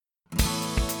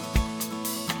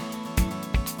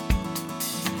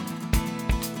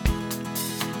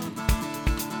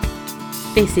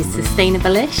This is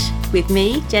Sustainable-ish with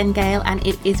me, Jen Gale, and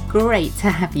it is great to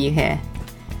have you here.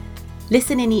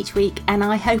 Listen in each week and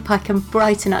I hope I can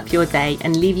brighten up your day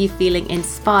and leave you feeling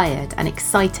inspired and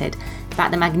excited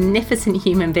about the magnificent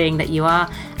human being that you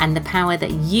are and the power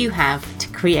that you have to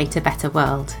create a better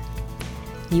world.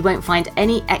 You won't find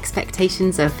any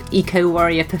expectations of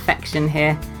eco-warrior perfection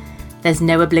here. There's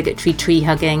no obligatory tree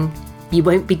hugging. You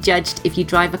won't be judged if you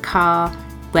drive a car,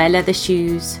 wear leather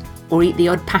shoes, or eat the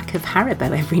odd pack of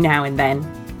Haribo every now and then.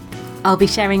 I'll be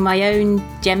sharing my own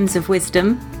gems of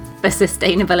wisdom for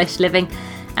sustainable-ish living,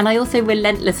 and I also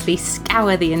relentlessly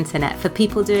scour the internet for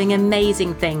people doing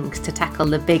amazing things to tackle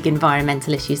the big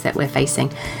environmental issues that we're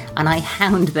facing, and I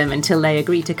hound them until they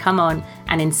agree to come on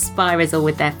and inspire us all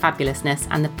with their fabulousness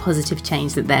and the positive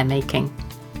change that they're making.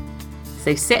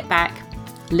 So sit back,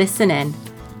 listen in,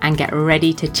 and get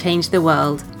ready to change the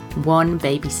world one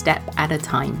baby step at a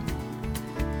time.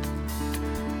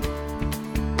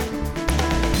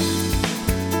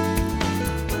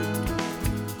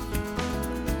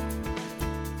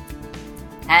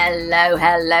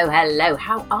 Hello.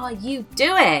 How are you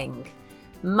doing?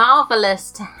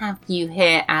 Marvellous to have you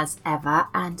here as ever,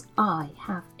 and I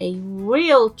have a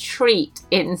real treat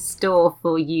in store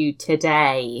for you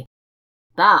today.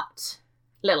 But,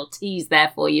 little tease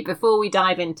there for you before we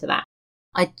dive into that.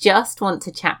 I just want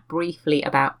to chat briefly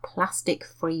about Plastic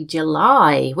Free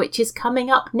July, which is coming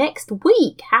up next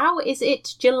week. How is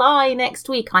it July next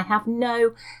week? I have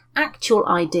no actual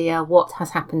idea what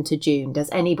has happened to June. Does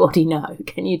anybody know?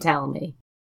 Can you tell me?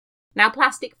 Now,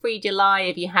 Plastic Free July,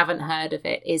 if you haven't heard of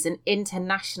it, is an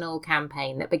international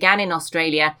campaign that began in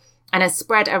Australia and has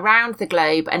spread around the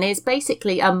globe and is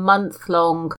basically a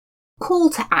month-long call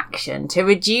to action to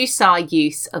reduce our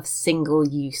use of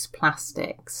single-use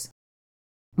plastics.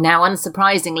 Now,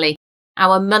 unsurprisingly,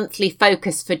 our monthly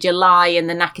focus for July in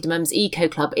the Knackered Mums Eco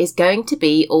Club is going to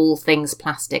be all things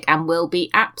plastic and will be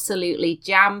absolutely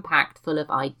jam-packed full of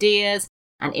ideas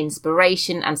and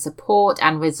inspiration and support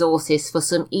and resources for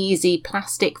some easy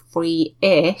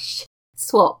plastic-free-ish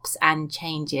swaps and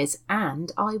changes.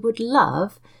 And I would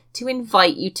love to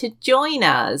invite you to join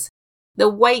us.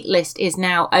 The waitlist is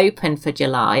now open for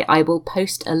July. I will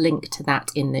post a link to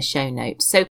that in the show notes.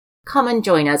 So come and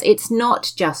join us. It's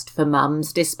not just for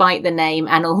mums, despite the name,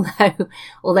 and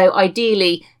although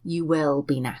ideally you will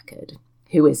be knackered.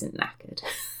 Who isn't knackered?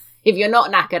 If you're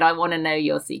not knackered, I want to know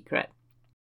your secret.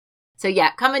 So yeah,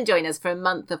 come and join us for a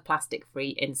month of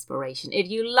plastic-free inspiration.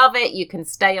 If you love it, you can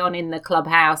stay on in the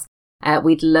clubhouse.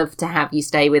 We'd love to have you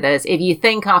stay with us. If you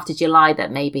think after July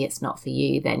that maybe it's not for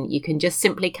you, then you can just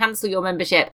simply cancel your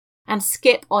membership and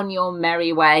skip on your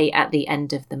merry way at the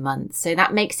end of the month. So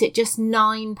that makes it just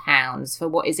 £9 for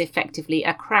what is effectively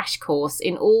a crash course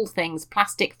in all things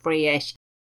plastic-free-ish.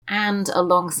 And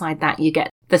alongside that, you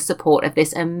get the support of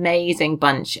this amazing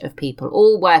bunch of people,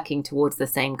 all working towards the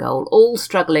same goal, all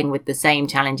struggling with the same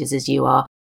challenges as you are,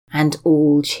 and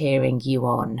all cheering you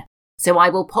on. So I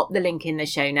will pop the link in the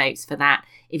show notes for that.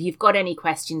 If you've got any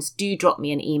questions, do drop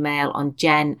me an email on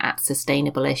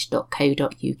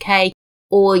jen@sustainableish.co.uk.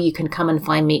 Or you can come and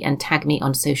find me and tag me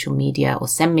on social media or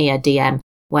send me a DM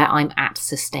where I'm at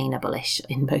Sustainable-ish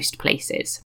in most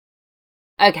places.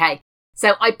 Okay,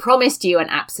 so I promised you an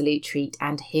absolute treat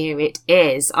and here it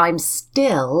is. I'm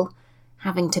still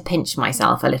having to pinch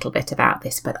myself a little bit about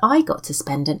this, but I got to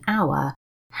spend an hour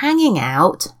hanging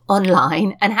out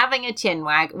online and having a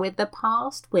chinwag with the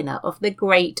past winner of the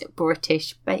Great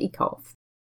British Bake Off.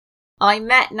 I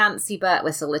met Nancy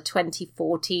Birtwistle, the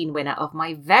 2014 winner of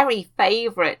my very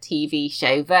favourite TV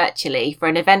show, virtually, for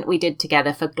an event we did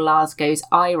together for Glasgow's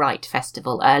I Write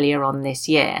Festival earlier on this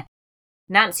year.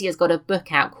 Nancy has got a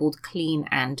book out called Clean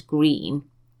and Green,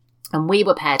 and we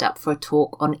were paired up for a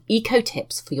talk on eco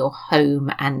tips for your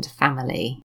home and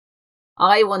family.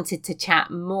 I wanted to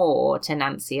chat more to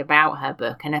Nancy about her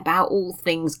book and about all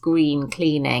things green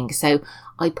cleaning, so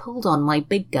I pulled on my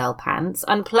big girl pants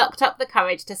and plucked up the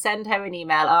courage to send her an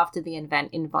email after the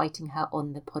event inviting her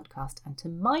on the podcast, and to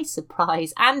my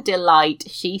surprise and delight,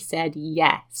 she said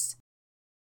yes.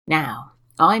 Now,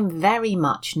 I'm very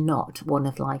much not one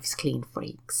of life's clean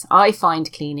freaks. I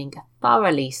find cleaning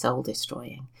thoroughly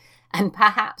soul-destroying, and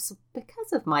perhaps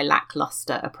because of my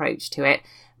lacklustre approach to it,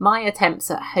 my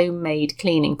attempts at homemade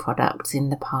cleaning products in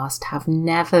the past have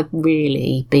never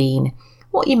really been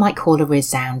what you might call a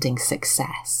resounding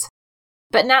success.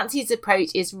 But Nancy's approach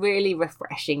is really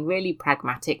refreshing, really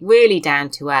pragmatic, really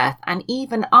down to earth, and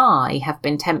even I have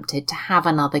been tempted to have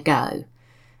another go.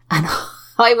 And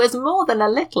I was more than a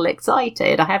little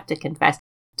excited, I have to confess,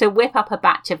 to whip up a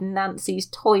batch of Nancy's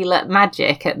toilet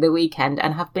magic at the weekend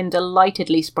and have been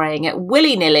delightedly spraying it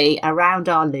willy-nilly around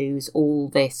our loos all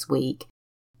this week.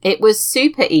 It was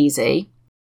super easy,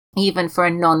 even for a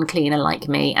non-cleaner like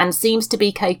me, and seems to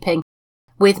be coping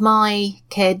with my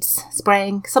kids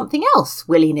spraying something else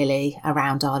willy-nilly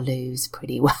around our loos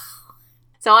pretty well.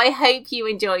 So I hope you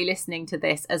enjoy listening to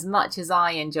this as much as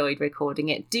I enjoyed recording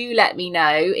it. Do let me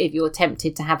know if you're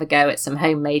tempted to have a go at some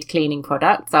homemade cleaning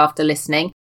products after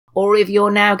listening, or if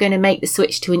you're now going to make the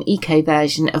switch to an eco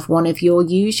version of one of your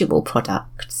usual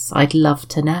products. I'd love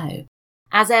to know.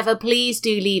 As ever, please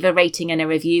do leave a rating and a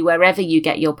review wherever you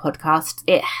get your podcasts.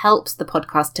 It helps the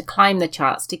podcast to climb the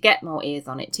charts, to get more ears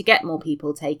on it, to get more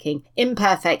people taking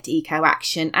imperfect eco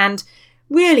action, and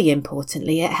really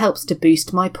importantly, it helps to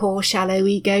boost my poor shallow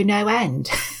ego no end.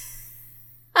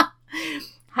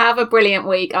 Have a brilliant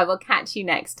week. I will catch you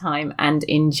next time and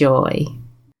enjoy.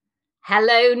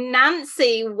 Hello,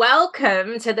 Nancy.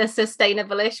 Welcome to the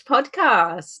Sustainable-ish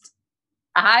podcast.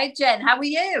 Hi, Jen. How are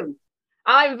you?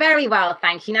 I'm very well,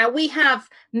 thank you. Now, we have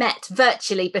met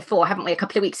virtually before, haven't we? A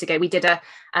couple of weeks ago, we did a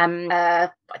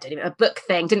book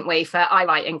thing, didn't we, for I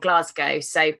Write in Glasgow.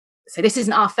 So this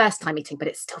isn't our first time meeting, but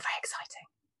it's still very exciting.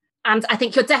 And I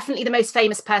think you're definitely the most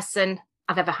famous person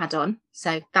I've ever had on.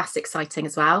 So that's exciting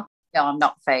as well. No, I'm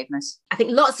not famous. I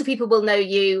think lots of people will know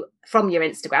you from your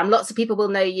Instagram. Lots of people will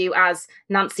know you as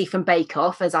Nancy from Bake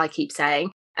Off, as I keep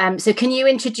saying. So can you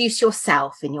introduce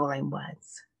yourself in your own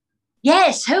words?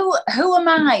 Yes. Who am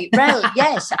I? Well,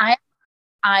 yes,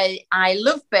 I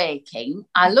love baking.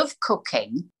 I love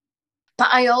cooking. But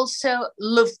I also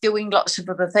love doing lots of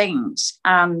other things.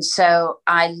 And so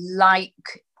I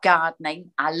like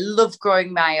gardening. I love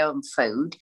growing my own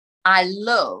food. I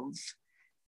love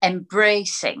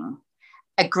embracing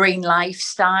a green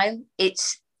lifestyle.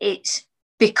 It's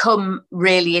become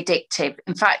really addictive.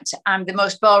 In fact, I'm the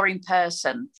most boring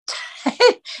person.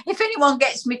 If anyone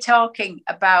gets me talking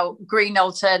about green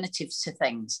alternatives to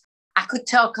things, I could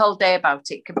talk all day about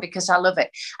it because I love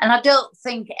it. And I don't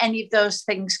think any of those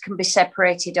things can be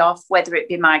separated off, whether it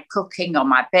be my cooking or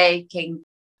my baking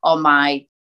or my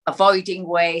avoiding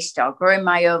waste or growing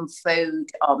my own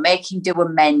food or making do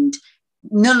and mend.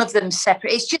 None of them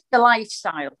separate. It's just a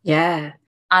lifestyle. Yeah.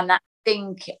 And I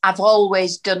think I've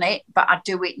always done it, but I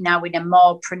do it now in a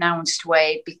more pronounced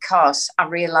way because I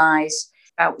realise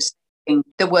about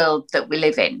the world that we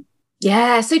live in.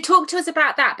 Yeah, so talk to us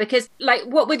about that, because like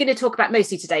what we're going to talk about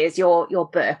mostly today is your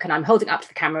book, and I'm holding it up to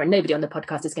the camera and nobody on the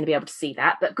podcast is going to be able to see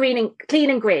that, but Clean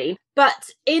and Green. But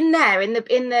in there, in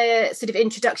the sort of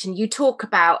introduction, you talk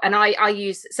about, and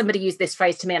somebody used this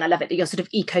phrase to me and I love it, that your sort of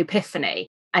eco-epiphany,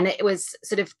 and it was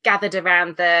sort of gathered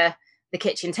around the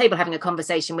kitchen table having a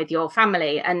conversation with your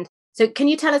family. And so can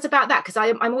you tell us about that? Because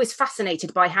I'm always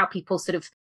fascinated by how people sort of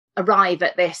arrive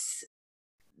at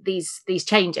these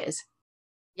changes.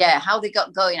 Yeah, how they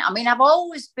got going. I mean, I've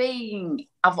always been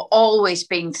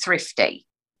thrifty.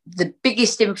 The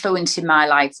biggest influence in my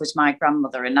life was my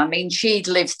grandmother. And I mean, she'd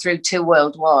lived through 2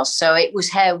 world wars. So it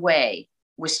was her way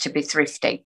was to be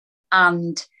thrifty.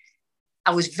 And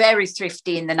I was very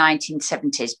thrifty in the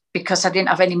 1970s because I didn't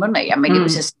have any money. I mean, it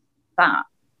was just that.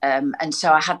 And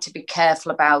so I had to be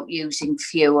careful about using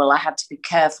fuel. I had to be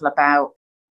careful about,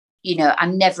 I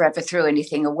never ever threw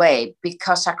anything away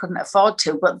because I couldn't afford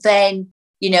to. But then,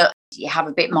 you have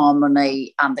a bit more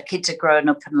money and the kids are grown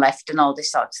up and left and all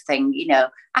this sort of thing.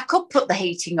 I could put the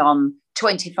heating on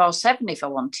 24/7 if I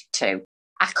wanted to.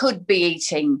 I could be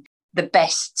eating the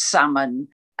best salmon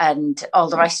and all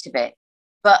the rest of it.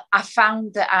 But I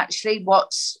found that actually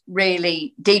what's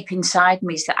really deep inside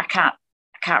me is that I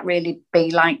can't really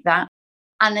be like that.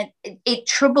 And it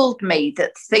troubled me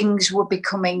that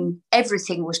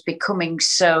everything was becoming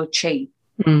so cheap.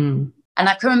 Mm. And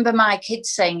I can remember my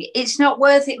kids saying, it's not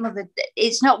worth it, Mother.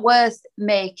 It's not worth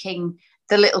making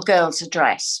the little girls a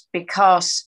dress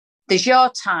because there's your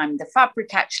time. The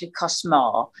fabric actually costs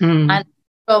more. Mm. And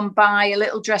go and buy a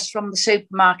little dress from the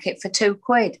supermarket for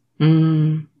 £2.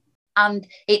 Mm. And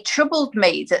it troubled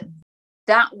me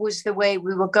that was the way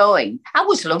we were going. I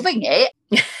was loving it.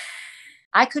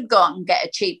 I could go out and get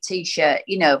a cheap T-shirt,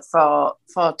 for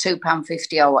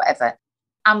 £2.50 or whatever.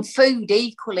 And food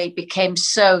equally became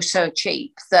so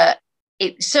cheap that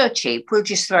it's so cheap, we'll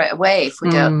just throw it away if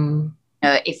we don't,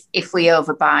 if we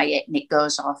overbuy it and it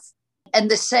goes off.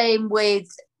 And the same with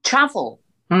travel.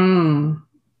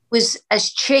 Was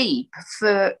as cheap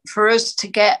for us to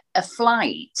get a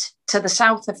flight to the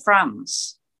south of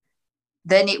France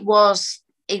than it was.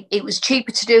 It was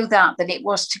cheaper to do that than it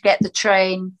was to get the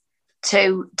train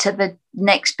to the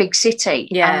next big city.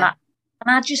 Yeah.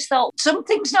 And I just thought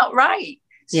something's not right.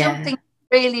 Yeah. Something's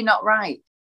really not right.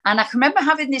 And I can remember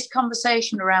having this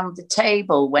conversation around the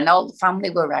table when all the family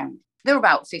were around. There were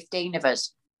about 15 of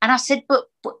us. And I said, but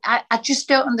I just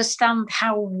don't understand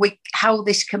how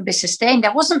this can be sustained.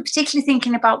 I wasn't particularly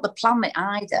thinking about the planet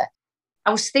either.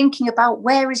 I was thinking about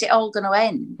where is it all going to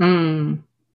end? Mm.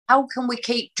 How can we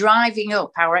keep driving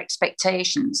up our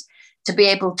expectations to be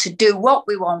able to do what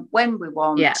we want, when we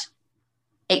want? Yeah.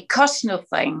 It costs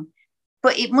nothing,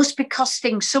 but it must be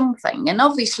costing something. And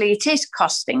obviously it is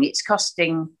costing. It's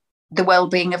costing the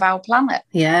well-being of our planet.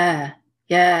 Yeah,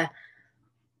 yeah.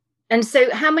 And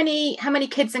so how many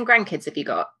kids and grandkids have you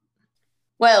got?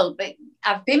 Well,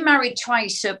 I've been married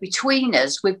twice, so between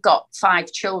us, we've got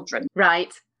 5 children.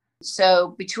 Right.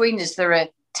 So between us, there are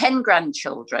 10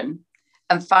 grandchildren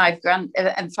and 5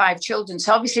 children.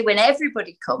 So obviously when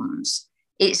everybody comes,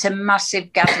 it's a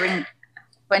massive gathering.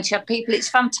 20 odd people, it's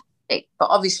fantastic. But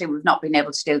obviously we've not been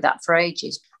able to do that for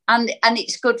ages. And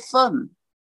it's good fun.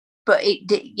 But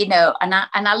and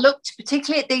I looked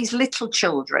particularly at these little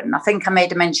children. I think I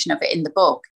made a mention of it in the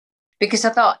book, because I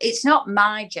thought it's not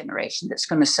my generation that's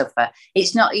going to suffer.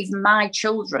 It's not even my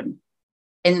children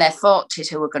in their 40s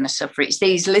who are going to suffer. It's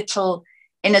these little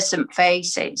innocent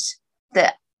faces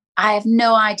that I have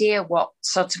no idea what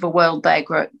sort of a world they're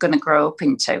going to grow up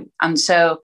into. And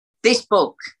so this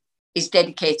book is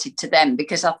dedicated to them,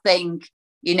 because I think,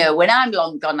 when I'm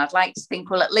long gone, I'd like to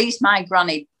think, well, at least my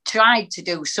granny tried to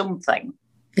do something.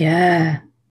 Yeah.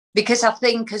 Because I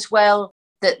think as well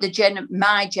that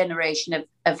my generation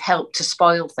have helped to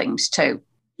spoil things too.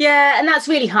 Yeah, and that's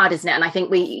really hard, isn't it? And I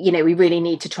think we really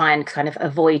need to try and kind of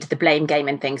avoid the blame game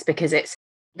and things, because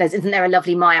isn't there a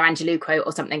lovely Maya Angelou quote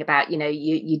or something about,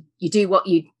 you do what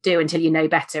you do until you know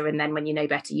better, and then when you know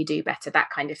better, you do better, that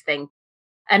kind of thing.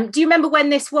 Do you remember when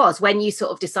this was, when you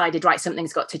sort of decided, right,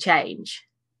 something's got to change?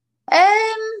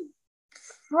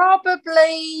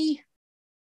 Probably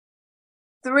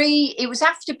 3. It was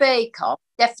after Bake Off,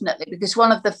 definitely, because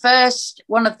one of the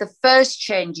first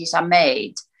changes I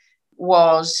made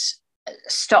was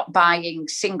stop buying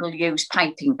single-use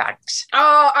piping bags.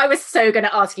 Oh, I was so going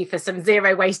to ask you for some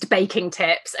zero waste baking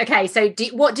tips. Okay, so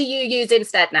what do you use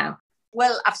instead now?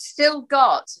 Well, I've still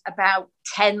got about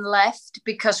 10 left,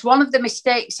 because one of the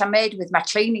mistakes I made with my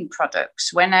cleaning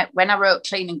products when I wrote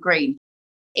Clean and Green,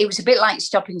 it was a bit like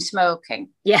stopping smoking.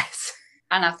 Yes.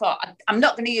 And I thought, I'm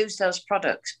not going to use those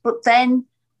products. But then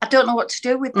I don't know what to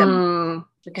do with them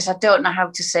because I don't know how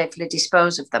to safely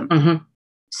dispose of them. Mm-hmm.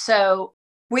 So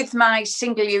with my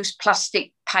single-use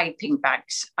plastic piping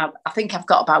bags, I think I've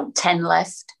got about 10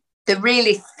 left. The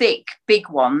really thick, big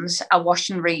ones, I wash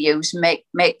and reuse,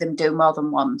 make them do more than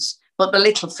once. But the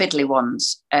little fiddly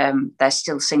ones, they're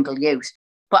still single-use.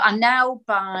 But I now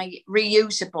buy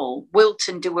reusable.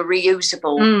 Wilton do a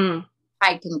reusable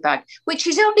piping bag, which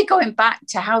is only going back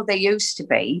to how they used to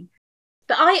be.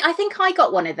 But I think I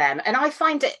got one of them, and I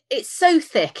find it's so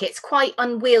thick, it's quite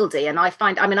unwieldy. And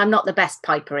I'm not the best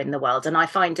piper in the world, and I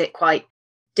find it quite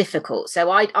difficult. So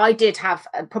I did have,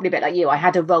 probably a bit like you, I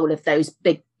had a roll of those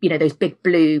big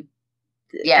blue,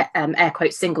 air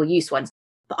quotes, single-use ones.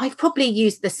 But I've probably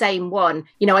used the same one.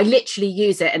 I literally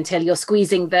use it until you're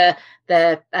squeezing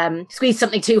squeeze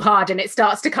something too hard and it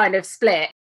starts to kind of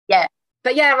split. Yeah.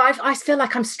 But yeah, I feel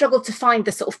like I'm struggled to find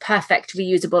the sort of perfect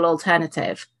reusable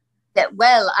alternative.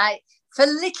 Well, for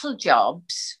little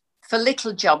jobs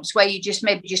where you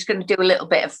maybe just going to do a little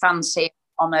bit of fancy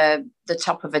on the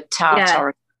top of a tart or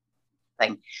a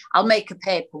thing, I'll make a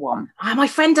paper one. Oh, my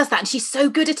friend does that, and she's so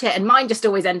good at it, and mine just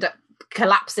always end up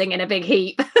collapsing in a big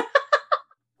heap.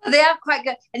 They are quite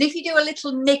good. And if you do a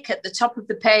little nick at the top of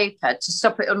the paper to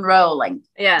stop it unrolling,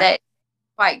 they're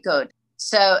quite good.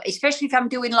 So especially if I'm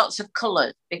doing lots of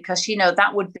colours, because,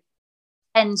 that would be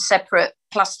 10 separate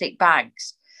plastic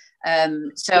bags.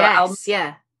 I'll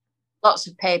lots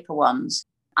of paper ones.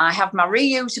 I have my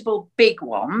reusable big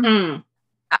one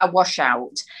I wash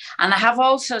out. And I have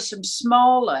also some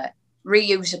smaller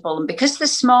reusable. And because they're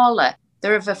smaller,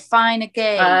 they're of a finer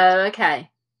gauge. Oh, okay.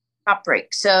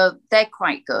 Fabric, so they're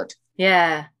quite good.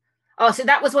 Yeah. Oh, so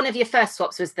that was one of your first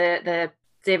swaps, was the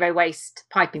zero waste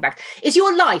piping bags. Is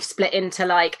your life split into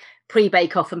like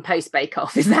pre-Bake Off and post-Bake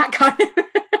Off? Is that kind of...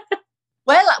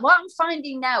 Well, what I'm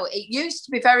finding now, it used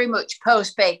to be very much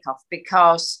post-Bake Off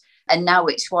and now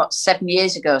it's 7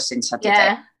 years ago since I did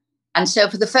it. And so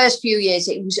for the first few years,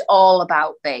 it was all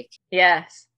about bake.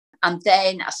 Yes. And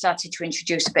then I started to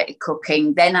introduce a bit of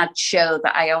cooking. Then I'd show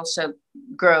that I also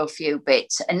grow a few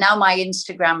bits. And now my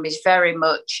Instagram is very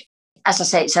much, as I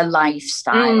say, it's a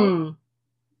lifestyle.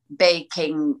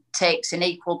 Baking takes an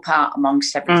equal part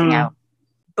amongst everything else.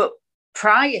 But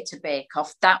prior to Bake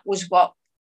Off, that was what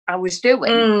I was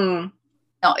doing,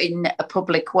 not in a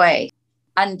public way.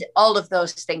 And all of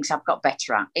those things I've got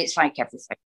better at. It's like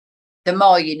everything. The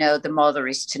more you know, the more there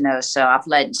is to know. So I've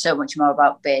learned so much more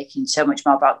about baking, so much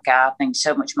more about gardening,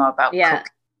 so much more about cooking,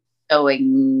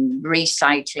 sewing,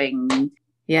 recycling.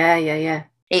 Yeah.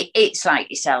 It's like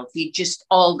yourself. You're just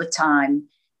all the time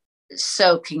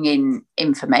soaking in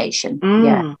information.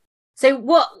 Yeah. So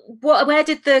where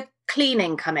did the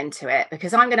cleaning come into it?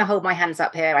 Because I'm going to hold my hands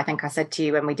up here. I think I said to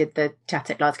you when we did the chat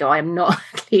at Glasgow, I am not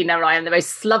a cleaner. I am the most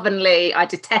slovenly. I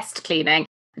detest cleaning.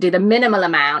 I do the minimal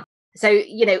amount. So,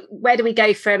 you know, where do we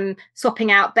go from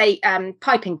swapping out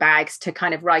piping bags to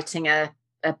kind of writing a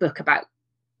book about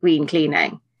green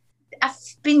cleaning? I've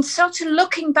been sort of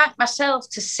looking back myself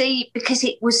to see, because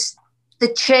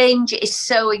the change is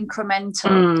so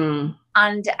incremental.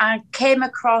 And I came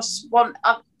across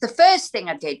the first thing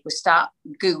I did was start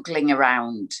Googling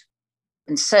around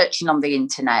and searching on the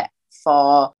internet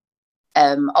for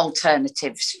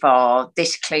alternatives for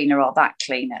this cleaner or that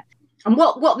cleaner. And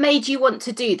what made you want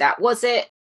to do that? Was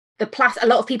it the plastic? A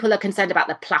lot of people are concerned about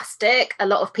the plastic. A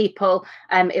lot of people,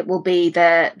 it will be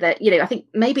the you know, I think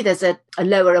maybe there's a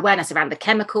lower awareness around the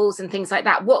chemicals and things like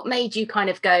that. What made you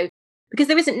kind of go, because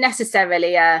there isn't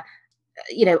necessarily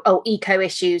eco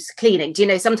issues cleaning. Do you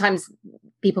know, sometimes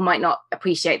people might not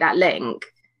appreciate that link.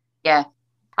 Yeah.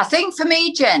 I think for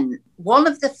me, Jen, one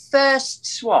of the first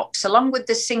swaps, along with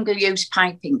the single-use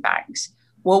piping bags,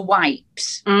 were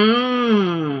wipes.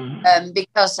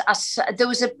 Because there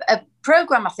was a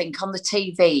programme, I think, on the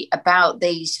TV about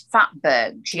these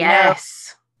fatbergs, you know?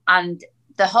 And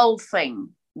the whole thing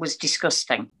was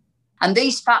disgusting. And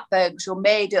these fatbergs were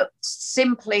made up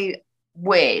simply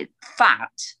with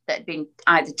fat that had been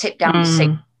either tipped down the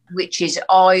sink, which is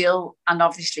oil and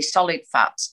obviously solid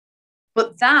fats.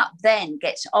 But that then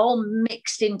gets all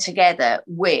mixed in together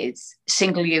with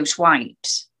single-use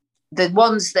wipes, the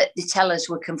ones that they tell us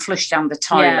we can flush down the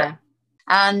toilet. Yeah.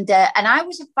 And I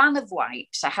was a fan of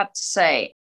wipes, I had to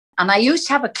say. And I used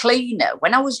to have a cleaner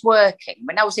when I was working,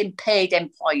 when I was in paid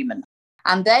employment.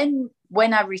 And then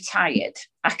when I retired,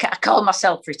 I call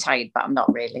myself retired, but I'm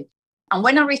not really. And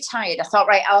when I retired, I thought,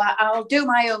 right, I'll do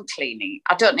my own cleaning.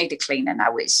 I don't need a cleaner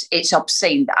now. It's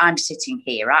obscene that I'm sitting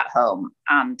here at home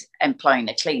and employing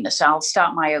a cleaner. So I'll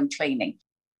start my own cleaning.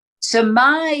 So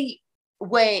my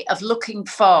way of looking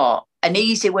for an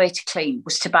easy way to clean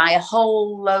was to buy a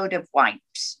whole load of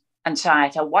wipes. And so I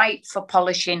had a wipe for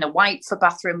polishing, a wipe for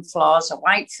bathroom floors, a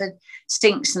wipe for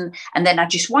sinks, and then I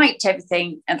just wiped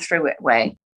everything and threw it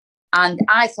away. And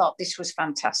I thought this was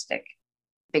fantastic,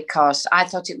 because I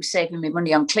thought it was saving me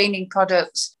money on cleaning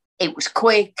products. It was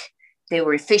quick, they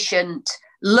were efficient,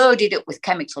 loaded up with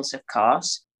chemicals, of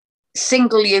course,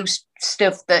 single-use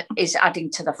stuff that is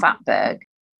adding to the fatberg.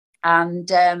 And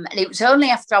it was only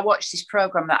after I watched this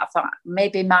programme that I thought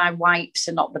maybe my wipes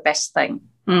are not the best thing.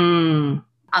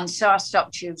 And so I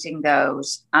stopped using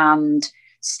those and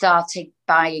started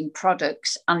buying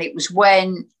products. And it was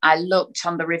when I looked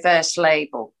on the reverse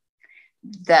label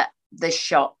that the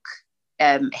shock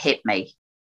hit me,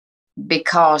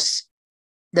 because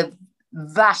the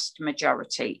vast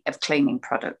majority of cleaning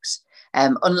products,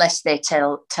 unless they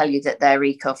tell you that they're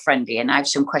eco-friendly, and I have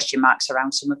some question marks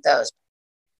around some of those,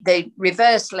 the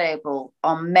reverse label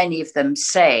on many of them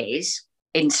says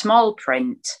in small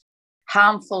print,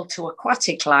 harmful to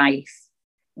aquatic life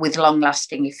with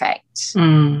long-lasting effects.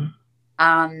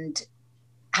 And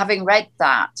having read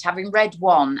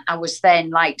one, I was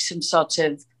then like some sort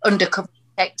of undercover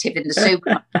detective in the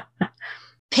supermarket,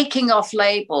 picking off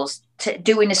labels,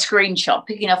 doing a screenshot,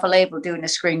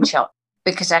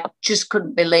 because I just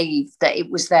couldn't believe that it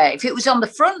was there. If it was on the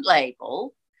front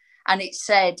label and it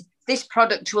said, this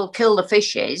product will kill the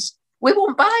fishes, we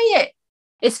won't buy it.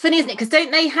 It's funny, isn't it? Because don't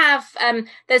they have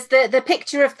there's the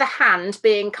picture of the hand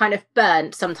being kind of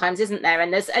burnt sometimes, isn't there?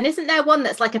 And isn't there one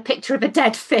that's like a picture of a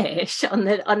dead fish on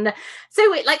the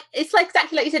so it's like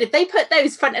exactly like you said, if they put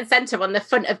those front and center on the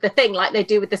front of the thing like they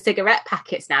do with the cigarette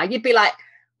packets now, you'd be like,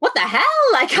 what the hell?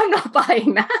 Like, I'm not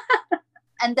buying that.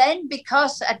 And then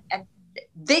because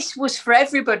this was for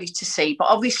everybody to see, but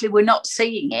obviously we're not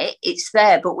seeing it. It's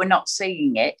there, but we're not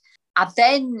seeing it. I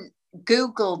then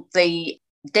Googled the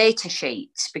data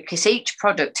sheets, because each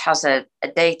product has a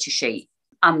data sheet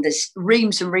and there's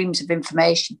reams and reams of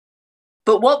information.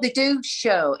 But what they do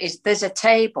show is there's a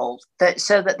table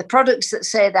so that the products that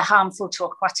say they're harmful to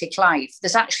aquatic life,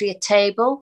 there's actually a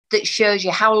table that shows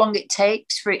you how long it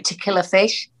takes for it to kill a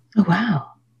fish. Oh,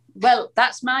 wow. Well,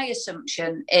 that's my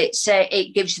assumption.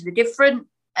 It gives you the different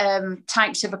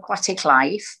types of aquatic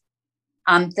life,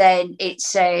 and then it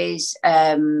says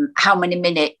how many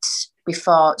minutes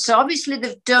before. So obviously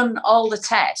they've done all the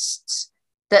tests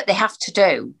that they have to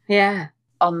do. Yeah.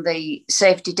 on the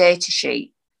safety data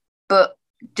sheet. But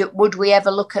would we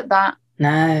ever look at that?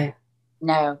 No.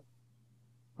 No.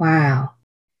 Wow.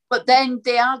 But then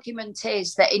the argument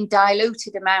is that in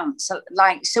diluted amounts,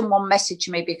 like someone messaged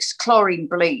me, because chlorine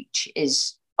bleach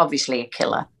is obviously a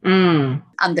killer. Mm.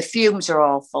 And the fumes are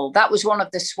awful. That was one of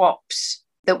the swaps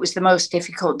that was the most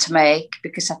difficult to make,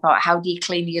 because I thought, how do you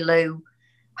clean your loo?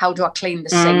 How do I clean the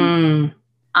sink?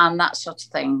 And that sort of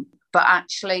thing. But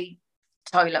actually,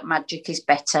 Toilet Magic is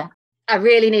better. I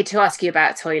really need to ask you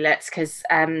about toilets because,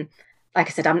 like I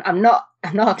said, I'm not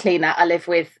a cleaner. I live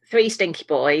with 3 stinky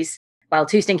boys. Well,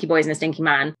 2 stinky boys and a stinky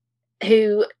man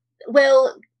who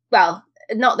will, well,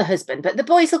 not the husband, but the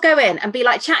boys will go in and be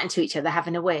like chatting to each other,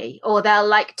 having a wee, or they'll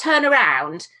like turn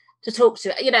around to talk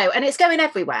to, and it's going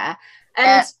everywhere.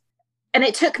 And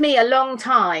it took me a long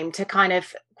time to kind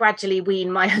of gradually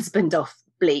wean my husband off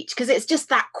bleach, because it's just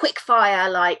that quick fire,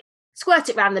 like squirt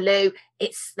it around the loo.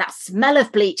 It's that smell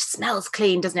of bleach, smells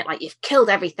clean, doesn't it? Like you've killed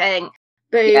everything.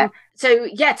 Boom. Yeah. So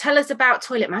yeah, tell us about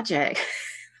Toilet Magic.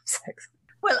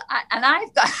 Well,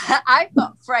 I've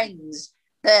got friends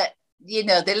that,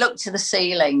 they look to the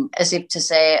ceiling as if to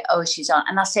say, oh, she's on.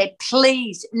 And I say,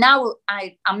 please, now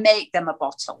I make them a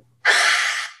bottle.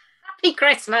 Happy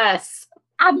Christmas.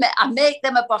 I make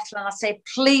them a bottle and I say,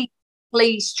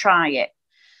 please try it.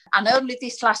 And only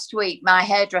this last week, my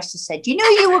hairdresser said, you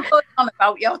were going on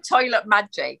about your Toilet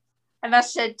Magic. And I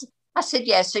said,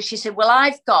 yes. So she said, well,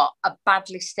 I've got a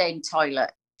badly stained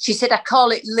toilet. She said, I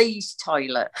call it Lee's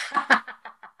toilet.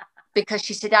 Because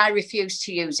she said, I refuse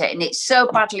to use it. And it's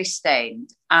so badly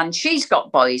stained. And she's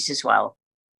got boys as well.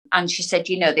 And she said,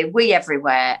 they wee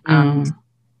everywhere. And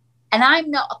I'm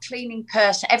not a cleaning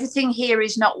person. Everything here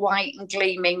is not white and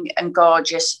gleaming and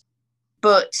gorgeous,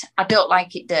 but I don't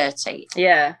like it dirty.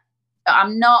 Yeah.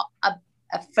 I'm not a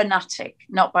fanatic,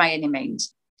 not by any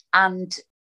means. And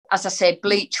as I say,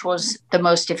 bleach was the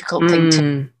most difficult thing to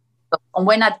do. And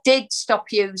when I did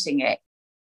stop using it,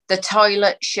 the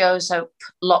toilet shows up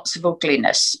lots of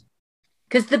ugliness.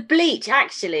 Because the bleach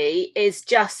actually is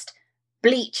just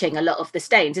bleaching a lot of the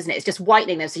stains, isn't it? It's just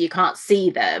whitening them so you can't see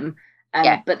them,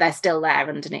 but they're still there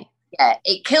underneath. Yeah,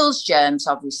 it kills germs,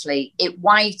 obviously. It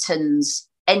whitens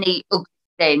any ugly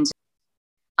stains.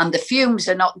 And the fumes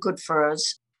are not good for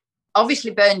us.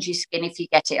 Obviously burns your skin if you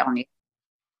get it on you.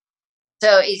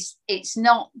 So it's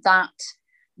not that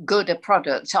good a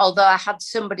product. Although I had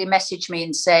somebody message me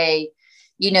and say,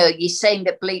 you're saying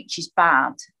that bleach is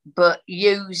bad, but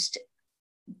used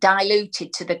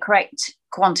diluted to the correct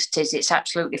quantities, it's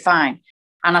absolutely fine.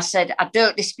 And I said, I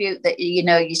don't dispute that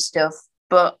your stuff,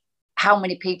 but how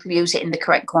many people use it in the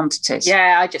correct quantities?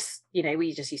 Yeah, I just,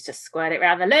 we just used to squirt it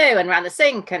around the loo and around the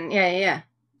sink and yeah.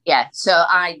 Yeah, so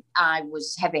I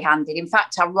was heavy-handed. In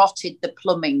fact, I rotted the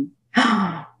plumbing.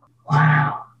 Wow.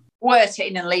 Squirt it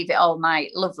in and leave it all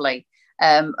night. Lovely.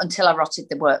 Until I rotted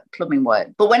the plumbing work.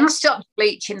 But when I stopped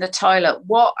bleaching the toilet,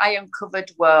 what I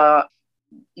uncovered were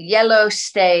yellow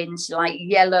stains, like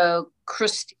yellow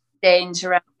crusty stains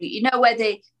around, where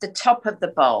the top of the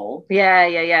bowl.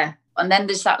 Yeah. And then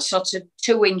there's that sort of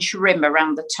 2-inch rim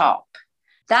around the top.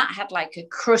 That had like a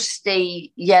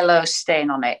crusty yellow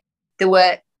stain on it. There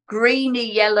were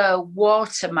greeny yellow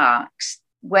watermarks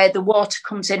where the water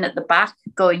comes in at the back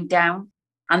going down.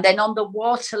 And then on the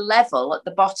water level at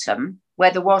the bottom,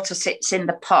 where the water sits in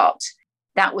the pot,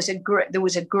 there was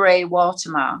a grey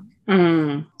watermark.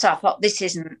 So I thought, this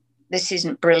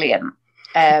isn't brilliant.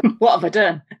 What have I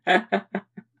done?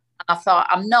 I thought,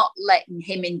 I'm not letting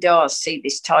him indoors see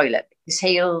this toilet, because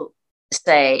he'll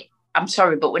say, I'm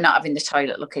sorry, but we're not having the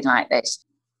toilet looking like this.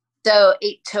 So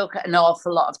it took an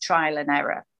awful lot of trial and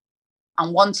error.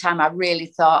 And one time I really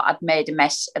thought I'd made a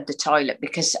mess of the toilet,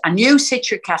 because I knew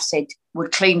citric acid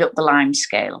would clean up the lime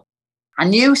scale. I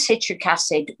knew citric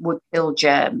acid would kill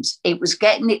germs. It was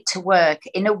getting it to work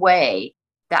in a way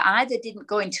that either didn't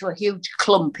go into a huge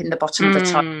clump in the bottom of the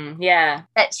toilet. Yeah.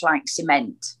 That's like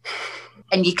cement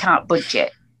and you can't budge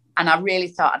it. And I really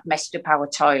thought I'd messed up our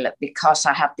toilet because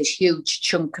I had this huge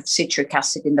chunk of citric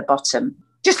acid in the bottom,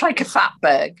 just like a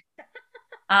fatberg.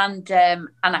 And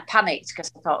I panicked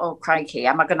because I thought, oh, crikey,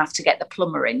 am I going to have to get the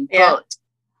plumber in? Yeah. But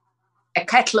a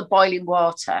kettle of boiling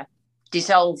water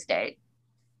dissolved it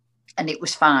and it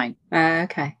was fine.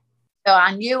 Okay. So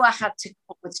I knew I had to come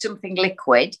up with something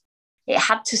liquid. It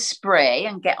had to spray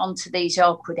and get onto these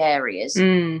awkward areas.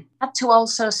 It had to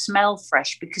also smell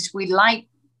fresh because we like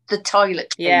the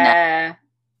toilet cleaner. Yeah.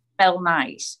 Smell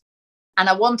nice. And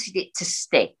I wanted it to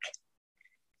stick.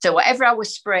 So whatever I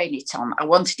was spraying it on, I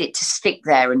wanted it to stick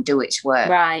there and do its work.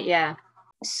 Right, yeah.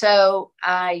 So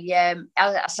I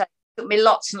said, took me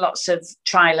lots and lots of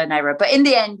trial and error. But in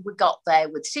the end, we got there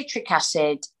with citric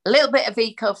acid, a little bit of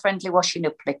eco-friendly washing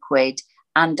up liquid,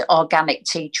 and organic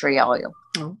tea tree oil.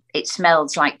 Oh. It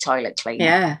smells like toilet cleaner.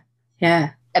 Yeah,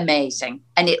 yeah. Amazing.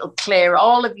 And it'll clear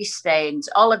all of your stains,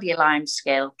 all of your lime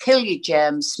scale, kill your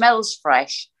germs, smells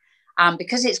fresh. And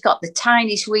because it's got the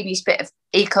tiniest, weeniest bit of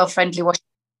eco-friendly washing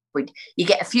liquid, you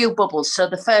get a few bubbles. So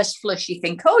the first flush, you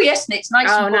think, oh, yes, and it's nice.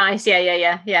 Oh, nice.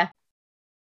 Yeah.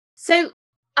 So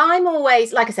I'm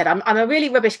always, like I said, I'm a really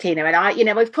rubbish cleaner.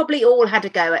 And we've probably all had a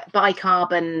go at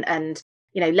bicarb and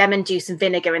lemon juice and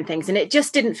vinegar and things. And it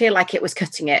just didn't feel like it was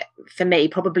cutting it for me,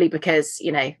 probably because,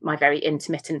 my very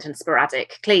intermittent and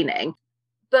sporadic cleaning.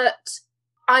 But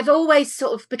I've always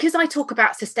sort of, because I talk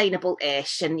about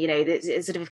sustainable-ish and,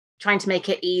 sort of trying to make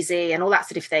it easy and all that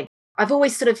sort of thing, I've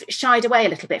always sort of shied away a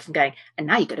little bit from going, and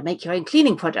now you've got to make your own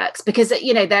cleaning products because, there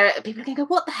are people going to go,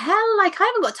 what the hell? Like, I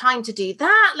haven't got time to do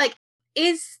that. Like,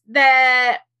 is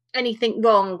there anything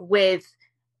wrong with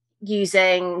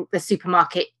using the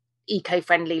supermarket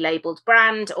eco-friendly labeled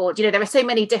brand? Or, there are so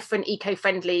many different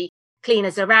eco-friendly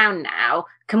cleaners around now.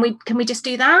 Can we just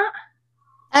do that?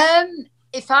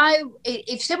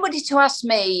 If somebody to ask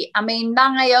me, I mean,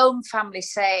 my own family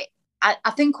say,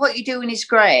 I think what you're doing is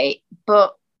great,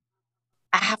 but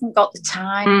I haven't got the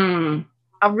time.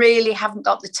 I really haven't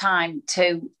got the time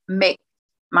to make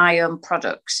my own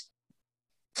products.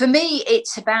 For me,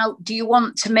 it's about, do you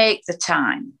want to make the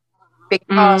time?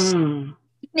 Because even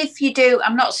if you do,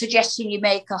 I'm not suggesting you'd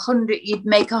make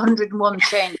 101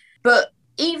 change, but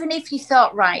even if you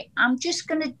thought, right, I'm just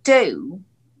going to do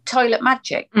Toilet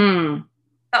Magic.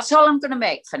 That's all I'm going to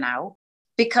make for now.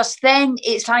 Because then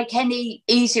it's like any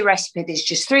easy recipe. There's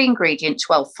just 3 ingredients,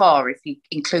 well, 4 if you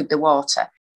include the water.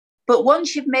 But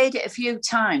once you've made it a few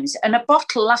times, and a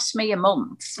bottle lasts me a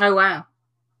month. Oh, wow.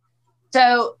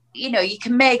 So, you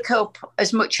can make up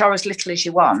as much or as little as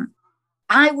you want.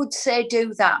 I would say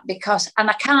do that because, and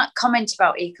I can't comment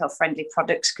about eco-friendly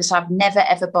products because I've never,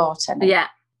 ever bought any. Yeah.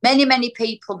 Many, many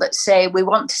people that say, we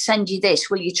want to send you this,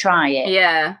 will you try it?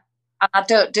 Yeah. And I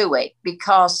don't do it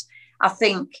because I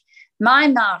think my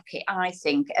market, are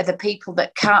the people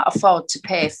that can't afford to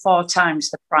pay 4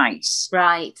 times the price.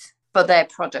 Right. For their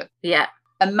product. Yeah.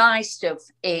 And my stuff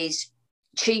is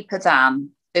cheaper than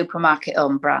supermarket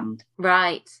own brand.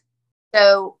 Right.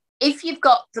 So if you've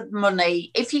got the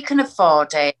money, if you can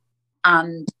afford it,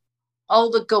 and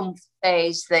all the gum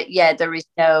says that, there is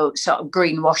no sort of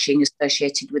greenwashing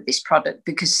associated with this product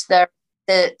because there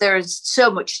is so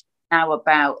much now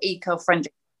about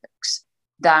eco-friendly products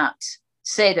that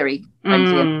say they're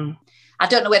eco-friendly. I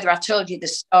don't know whether I told you the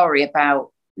story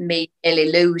about me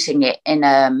nearly losing it in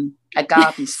a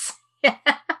garden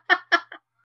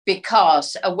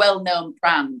because a well-known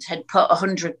brand had put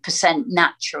 100%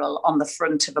 natural on the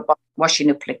front of a washing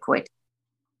up liquid,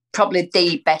 probably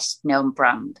the best known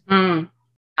brand.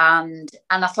 And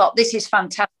I thought, this is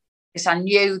fantastic because I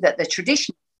knew that the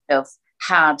traditional stuff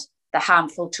had the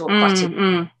harmful to aquatic.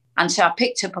 And so I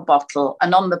picked up a bottle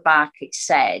and on the back it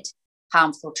said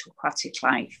harmful to aquatic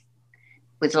life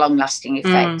with long-lasting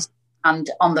effects. And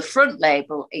on the front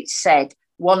label, it said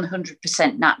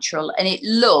 100% natural, and it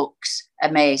looks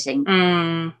amazing.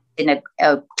 In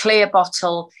a clear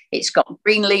bottle, it's got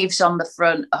green leaves on the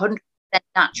front, 100%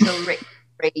 natural written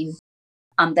green,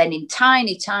 and then in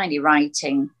tiny, tiny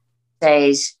writing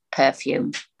says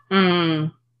perfume.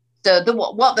 So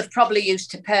what they've probably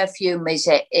used to perfume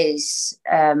is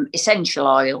essential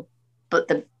oil, but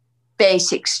the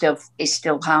basic stuff is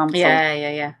still harmful.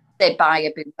 Yeah. They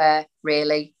buyer beware,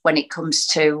 really, when it comes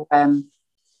to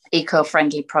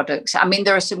eco-friendly products. I mean,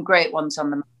 there are some great ones on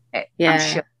the market, I'm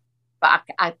sure, but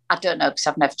I don't know because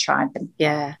I've never tried them.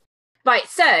 Yeah. Right,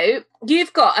 so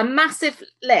you've got a massive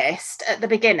list at the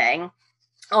beginning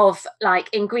of like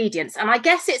ingredients, and I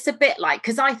guess it's a bit like,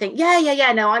 because I think,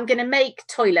 no, I'm going to make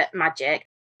Toilet Magic,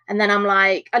 and then I'm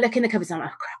like, I look in the cupboards and I'm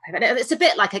like, oh crap. It's a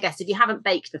bit like, I guess, if you haven't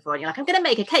baked before and you're like, I'm going to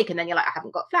make a cake, and then you're like, I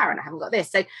haven't got flour and I haven't got this.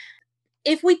 So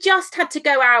if we just had to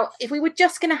go out, if we were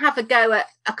just going to have a go at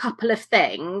a couple of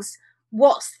things,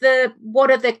 what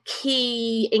are the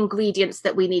key ingredients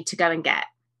that we need to go and get?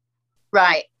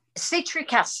 Right.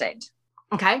 Citric acid.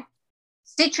 Okay.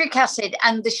 Citric acid,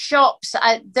 and the shops,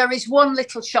 there is one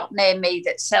little shop near me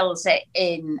that sells it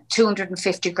in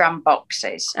 250 gram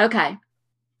boxes. Okay.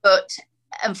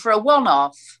 And for a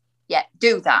one-off,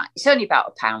 do that. It's only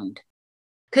about £1.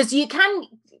 Because you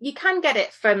can get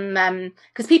it from,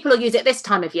 because people will use it this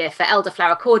time of year for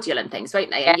elderflower cordial and things,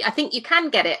 won't they? Yeah. I think you can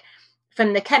get it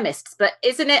from the chemists, but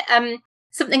isn't it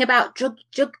something about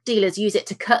drug dealers use it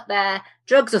to cut their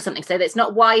drugs or something, so that it's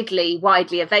not widely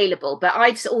available. But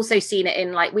I've also seen it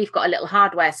in, like, we've got a little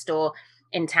hardware store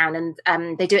in town,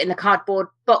 and they do it in the cardboard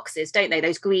boxes, don't they?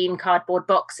 Those green cardboard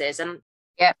boxes. And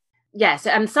yes,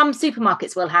 and some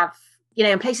supermarkets will have, you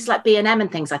know, in places like B&M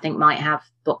and things, I think, might have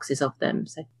boxes of them.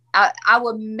 So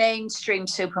our mainstream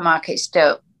supermarkets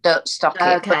don't stock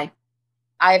it. Okay.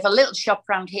 I have a little shop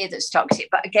around here that stocks it,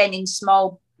 but again in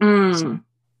small,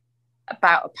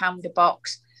 about £1 a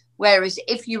box. Whereas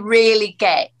if you really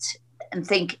get and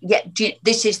think,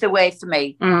 this is the way for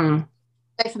me.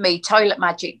 For me, Toilet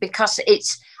Magic, because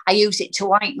I use it to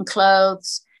whiten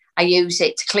clothes. I use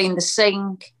it to clean the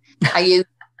sink. I use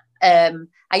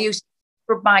it to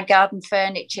rub my garden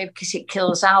furniture because it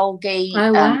kills algae.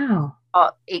 Oh,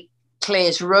 wow. It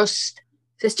clears rust.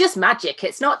 So it's just magic.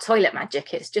 It's not toilet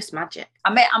magic. It's just magic.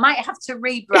 I might have to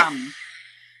rebrand.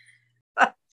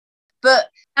 But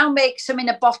now make some in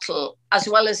a bottle as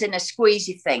well as in a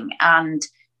squeezy thing, and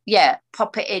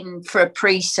pop it in for a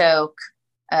pre-soak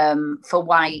for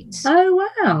whites. Oh,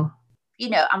 wow. You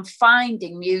know, I'm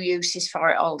finding new uses for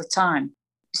it all the time.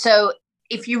 So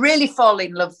if you really fall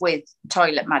in love with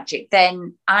Toilet Magic,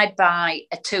 then I buy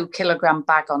a 2 kilogram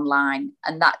bag online,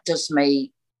 and that does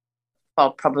me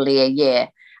for probably a year.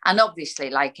 And obviously,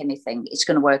 like anything, it's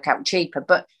going to work out cheaper.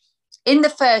 But in the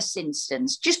first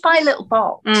instance, just buy a little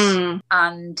box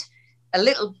and a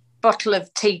little bottle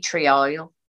of tea tree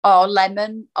oil or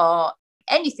lemon or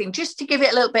anything, just to give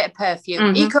it a little bit of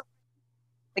perfume. Eco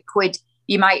liquid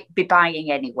you might be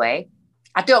buying anyway.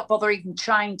 I don't bother even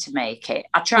trying to make it.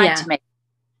 I tried to make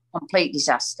it a complete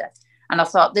disaster. And I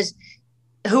thought,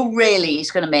 who really is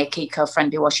going to make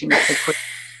eco-friendly washing liquid?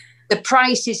 The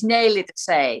price is nearly the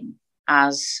same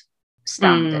as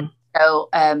standard. So,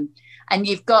 and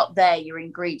you've got there your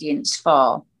ingredients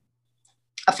for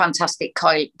a fantastic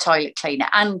toilet cleaner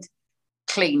and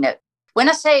cleaner. When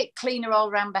I say cleaner all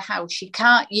around the house, you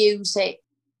can't use it.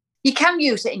 You can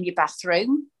use it in your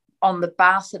bathroom, on the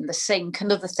bath and the sink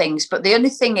and other things. But the only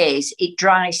thing is, it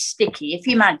dries sticky. If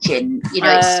you imagine, you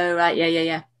know,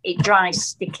 it dries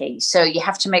sticky. So you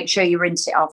have to make sure you rinse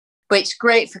it off. But it's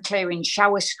great for clearing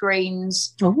shower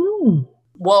screens,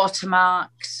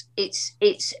 watermarks.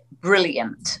 It's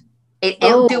brilliant.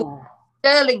 It'll do a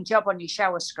sterling job on your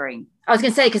shower screen. I was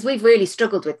going to say, because we've really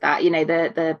struggled with that. You know,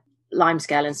 the lime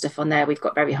scale and stuff on there, we've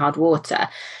got very hard water.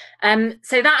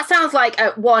 So that sounds like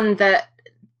one that,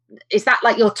 is that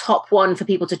like your top one for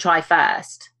people to try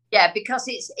first? Yeah, because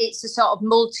it's a sort of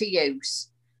multi-use.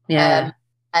 Yeah.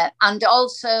 And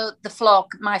also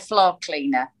my floor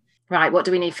cleaner. Right, what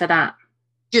do we need for that?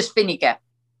 Just vinegar.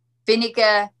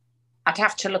 Vinegar, I'd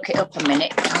have to look it up a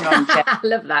minute. Hang on, Jeff. I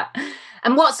love that.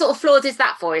 And what sort of floors is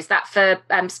that for? Is that for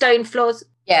stone floors?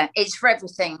 Yeah, it's for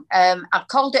everything. I've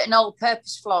called it an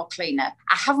all-purpose floor cleaner.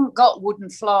 I haven't got wooden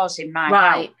floors in my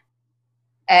house.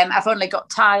 I've only got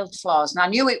tiled floors, and I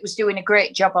knew it was doing a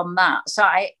great job on that. So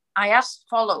I asked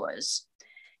followers,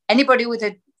 anybody with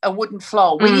a wooden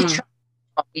floor, will you try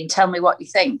and tell me what you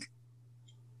think?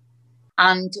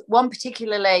 And one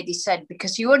particular lady said,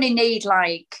 because you only need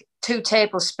like 2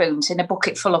 tablespoons in a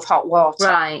bucket full of hot water.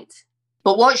 Right.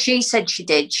 But what she said she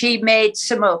did, she made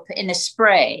some up in a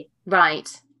spray. Right.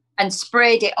 And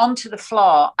sprayed it onto the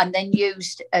floor and then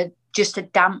used just a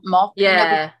damp mop. Yeah.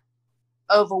 You know,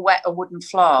 over wet a wooden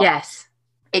floor. Yes.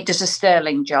 It does a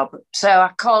sterling job. So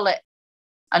I call it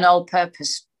an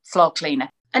all-purpose floor cleaner.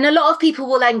 And a lot of people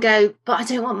will then go, but I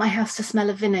don't want my house to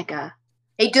smell of vinegar.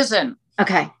 It doesn't.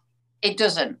 Okay. It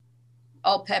doesn't.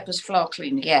 All-purpose floor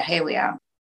cleaner. Yeah, here we are.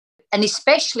 And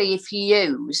especially if you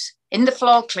use, in the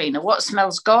floor cleaner, what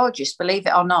smells gorgeous, believe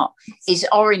it or not, is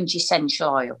orange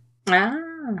essential oil. Ah.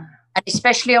 And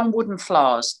especially on wooden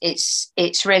floors, it's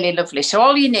really lovely. So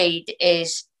all you need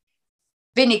is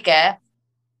vinegar,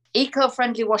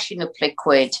 eco-friendly washing up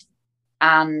liquid,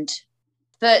 and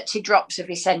 30 drops of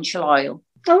essential oil.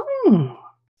 Oh.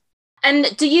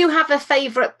 And do you have a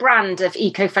favourite brand of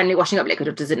eco-friendly washing up liquid,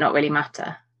 or does it not really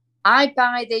matter? I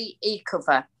buy the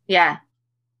e-cover. Yeah.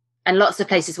 And lots of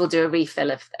places will do a refill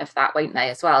of that, won't they,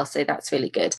 as well? So that's really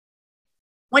good.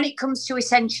 When it comes to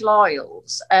essential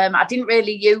oils, I didn't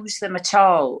really use them at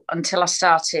all until I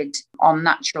started on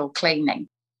natural cleaning.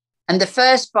 And the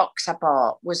first box I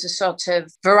bought was a sort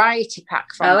of variety pack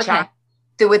from China.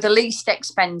 They were the least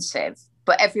expensive,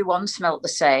 but everyone smelled the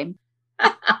same.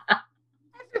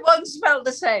 Everyone smelled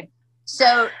the same.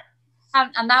 So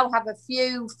I now have a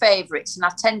few favourites, and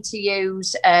I tend to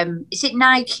use, is it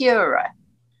Nicura?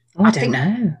 Oh, I don't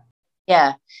know.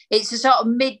 Yeah, it's a sort of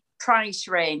mid-price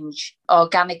range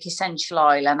organic essential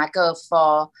oil, and I go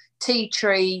for tea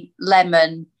tree,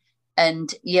 lemon,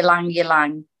 and ylang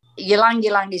ylang. Ylang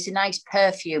ylang is a nice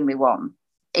perfumey one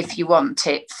if you want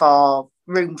it for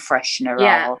room freshener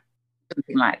or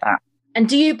something like that. And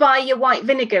do you buy your white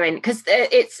vinegar in? Because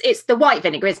it's the white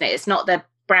vinegar, isn't it? It's not the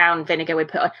brown vinegar we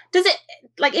put on. Does it,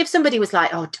 like, if somebody was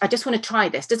like, oh, I just want to try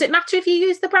this, does it matter if you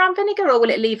use the brown vinegar, or will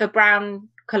it leave a brown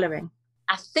colouring?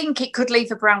 I think it could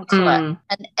leave a brown colour.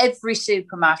 And every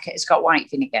supermarket has got white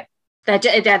vinegar. They'll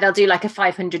do like a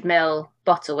 500ml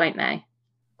bottle, won't they?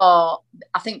 Or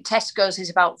I think Tesco's is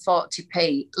about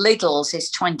 40p. Lidl's is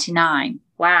 29.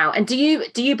 Wow. And do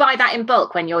you buy that in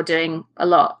bulk when you're doing a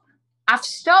lot? I've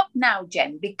stopped now,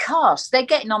 Jen, because they're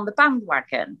getting on the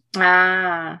bandwagon.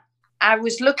 Ah. I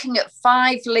was looking at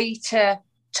 5 litre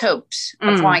tubs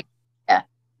of white vinegar,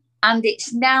 and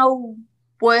it's now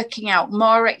working out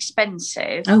more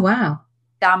expensive. Oh, wow.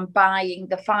 Than buying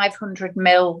the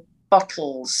 500ml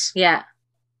bottles. Yeah.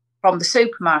 From the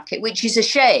supermarket, which is a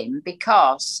shame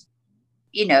because,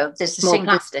 you know, there's a more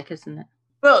single plastic, isn't it?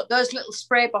 But those little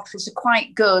spray bottles are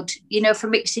quite good, you know, for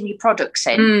mixing your products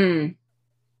in.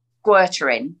 Squirter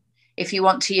in, if you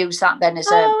want to use that then as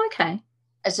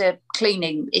a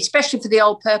cleaning, especially for the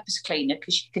all-purpose cleaner,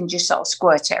 because you can just sort of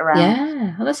squirt it around.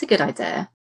 Yeah, well, that's a good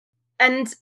idea.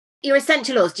 And your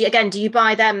essential oils, do you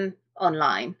buy them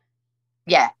online?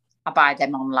 Yeah, I buy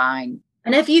them online.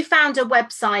 And have you found a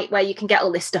website where you can get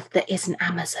all this stuff that isn't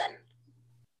Amazon?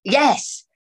 Yes.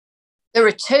 There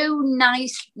are 2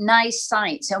 nice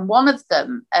sites, and one of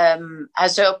them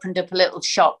has opened up a little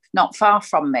shop not far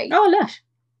from me. Oh, look.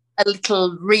 A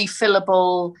little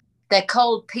refillable, they're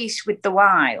called Peace with the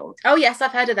Wild. Oh, yes,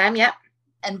 I've heard of them, yep.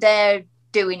 And they're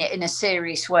doing it in a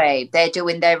serious way. They're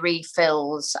doing their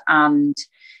refills and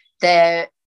they're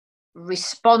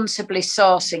responsibly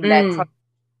sourcing their products,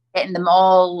 getting them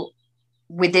all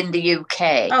within the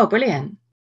UK. Oh, brilliant.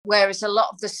 Whereas a lot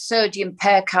of the sodium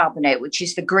percarbonate, which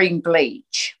is the green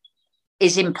bleach,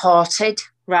 is imported.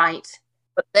 Right.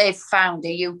 But they've found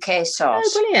a UK source.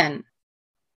 Oh, brilliant.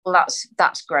 Well,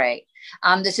 that's great.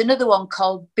 And there's another one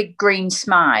called Big Green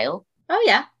Smile. Oh,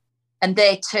 yeah. And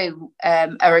they too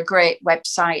are a great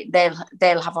website.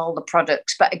 They'll have all the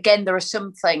products. But again, there are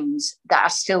some things that I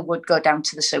still would go down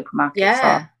to the supermarket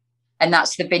for. And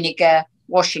that's the vinegar,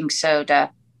 washing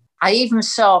soda. I even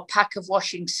saw a pack of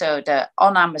washing soda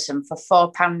on Amazon for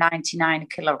 £4.99 a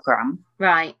kilogram.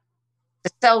 Right. The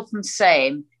self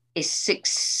same is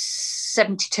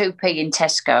 6.72p in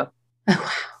Tesco. Oh,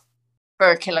 wow. For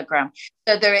a kilogram.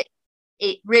 So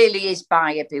it really is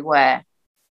buyer beware.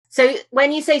 So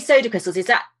when you say soda crystals, is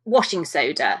that washing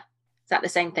soda? Is that the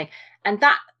same thing? And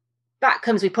that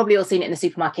comes, we've probably all seen it in the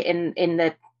supermarket in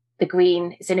the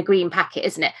green, it's in a green packet,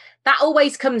 isn't it? That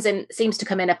always seems to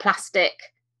come in a plastic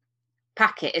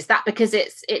packet. Is that because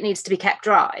it needs to be kept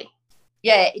dry?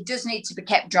 Yeah, it does need to be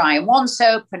kept dry. And once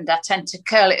opened, I tend to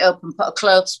curl it up and put a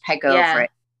clothes peg over it.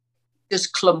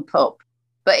 Just clump up.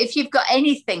 But if you've got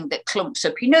anything that clumps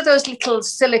up, you know those little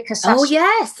silica sachets? Oh,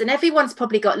 yes. And everyone's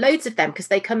probably got loads of them because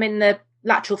they come in the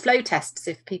lateral flow tests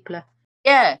if people are...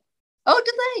 Yeah. Oh,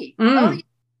 do they? Oh, yeah.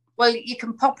 Well, you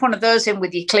can pop one of those in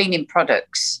with your cleaning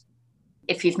products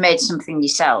if you've made something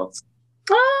yourself.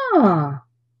 Oh.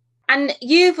 And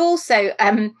you've also...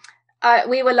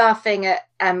 we were laughing at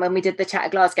when we did the chat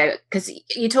at Glasgow because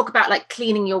you talk about like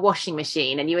cleaning your washing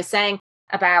machine, and you were saying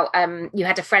about you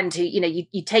had a friend who, you know,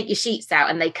 you take your sheets out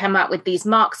and they come out with these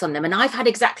marks on them, and I've had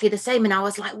exactly the same, and I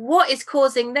was like, what is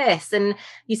causing this? And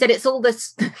you said it's all the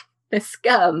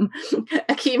scum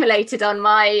accumulated on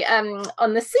my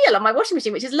on the seal on my washing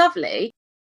machine, which is lovely.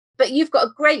 But you've got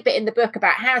a great bit in the book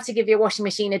about how to give your washing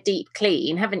machine a deep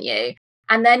clean, haven't you?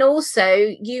 And then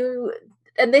also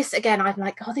and this again, I'm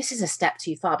like, oh, this is a step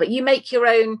too far, but you make your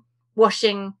own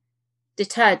washing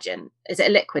detergent. Is it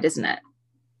a liquid, isn't it?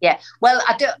 Yeah, well,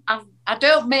 I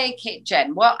don't make it,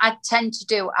 Jen. What I tend to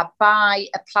do, I buy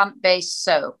a plant-based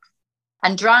soap,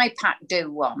 and Dry Pack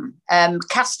do one.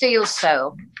 Castile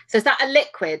soap. So is that a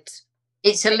liquid?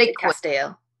 It's a liquid.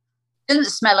 Castile. Doesn't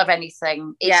smell of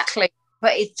anything. It's clean,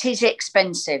 but it is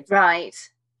expensive. Right.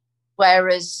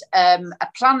 Whereas a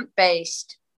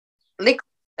plant-based liquid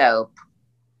soap,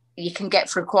 you can get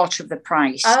for a quarter of the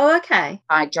price. Oh, okay.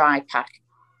 By Dry Pack.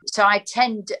 So I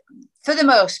tend, for the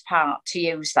most part, to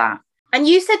use that. And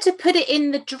you said to put it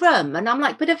in the drum, and I'm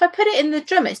like, but if I put it in the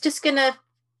drum, it's just going to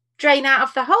drain out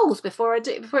of the holes before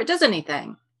it does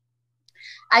anything.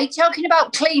 Are you talking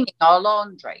about cleaning or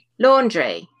laundry?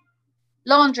 Laundry.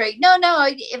 Laundry. No.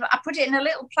 If I put it in a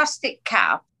little plastic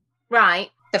cap. Right.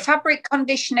 The fabric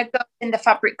conditioner goes in the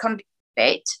fabric conditioner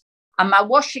bit, and my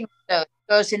washing soap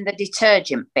goes in the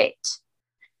detergent bit.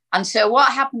 And so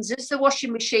what happens as the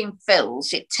washing machine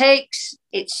fills,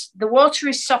 the water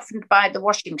is softened by the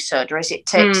washing soda as it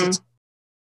takes it,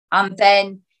 and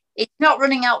then it's not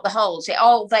running out the holes. It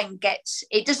all then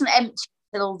it doesn't empty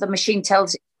until the machine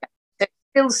tells it. So it's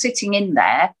still sitting in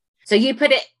there. So you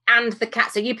put it and the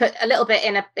cap. So you put a little bit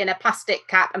in a plastic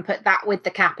cap and put that with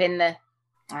the cap in the.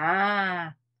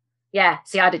 Yeah.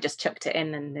 See, I'd have just chucked it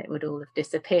in and it would all have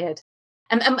disappeared.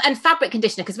 And fabric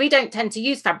conditioner, because we don't tend to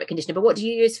use fabric conditioner, but what do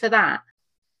you use for that?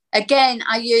 Again,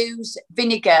 I use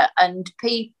vinegar, and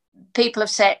people have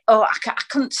said, oh, I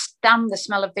couldn't stand the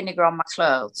smell of vinegar on my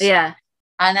clothes. Yeah.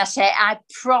 And I say, I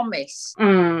promise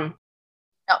you're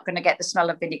not going to get the smell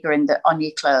of vinegar on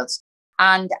your clothes.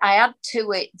 And I add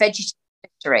to it vegetable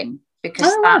glycerin,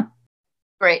 because that's a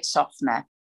great softener.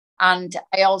 And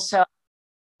I also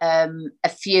a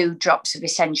few drops of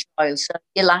essential oil, so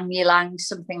ylang,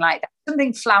 something like that,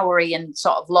 something flowery and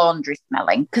sort of laundry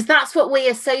smelling. Because that's what we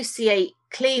associate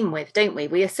clean with, don't we?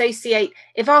 We associate,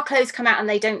 if our clothes come out and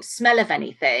they don't smell of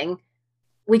anything,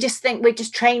 we just think, we're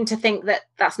just trained to think that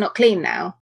that's not clean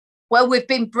now. Well, we've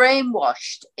been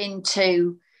brainwashed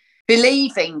into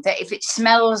believing that if it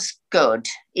smells good,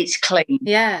 it's clean.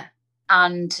 Yeah.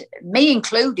 And me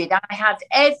included, I had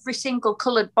every single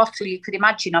coloured bottle you could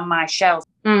imagine on my shelf.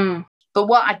 But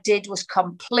what I did was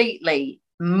completely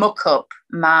muck up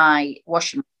my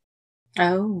washing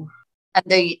machine. Oh. And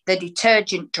the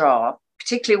detergent drawer,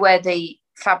 particularly where the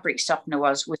fabric softener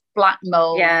was black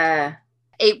mould. Yeah.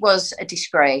 It was a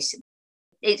disgrace.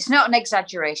 It's not an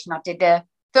exaggeration. I did a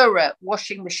thorough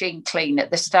washing machine clean at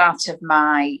the start of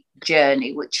my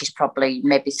journey, which is probably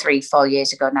maybe 3-4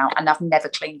 years ago now, and I've never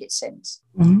cleaned it since.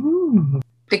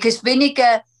 Because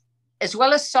vinegar, as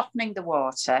well as softening the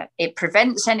water, it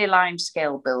prevents any lime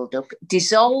scale buildup,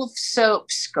 dissolves soap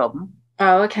scum.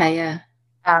 Oh, okay, yeah.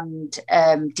 And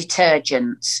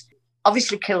detergents,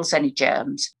 obviously kills any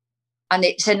germs, and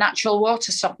it's a natural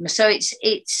water softener. So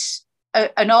it's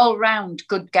an all-round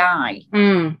good guy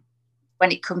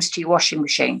when it comes to your washing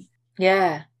machine.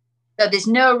 Yeah. So there's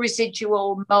no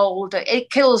residual mould.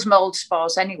 It kills mould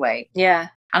spores anyway. Yeah.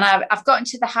 And I've got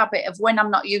into the habit of, when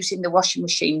I'm not using the washing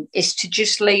machine, is to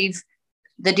just leave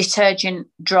the detergent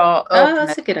drawer open. Oh,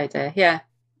 that's a good idea. Yeah.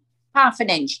 Half an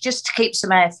inch, just to keep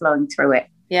some air flowing through it.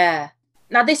 Yeah.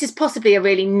 Now, this is possibly a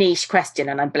really niche question,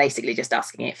 and I'm basically just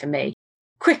asking it for me.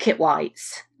 Cricket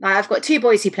whites. Now, I've got 2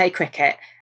 boys who play cricket.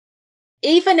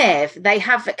 Even if they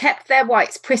have kept their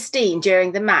whites pristine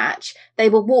during the match, they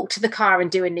will walk to the car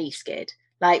and do a knee skid.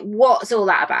 Like, what's all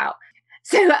that about?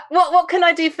 So what can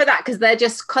I do for that? Because they're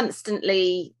just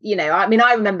constantly, I mean,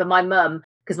 I remember my mum,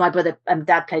 because my brother and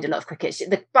dad played a lot of cricket,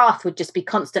 the bath would just be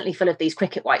constantly full of these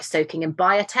cricket whites soaking in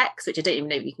Biotex, which I don't even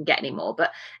know if you can get anymore.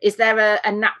 But is there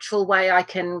a natural way I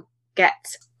can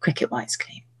get cricket whites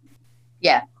clean?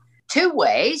 Yeah. 2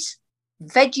 ways.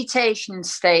 Vegetation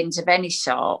stains of any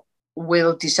sort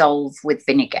will dissolve with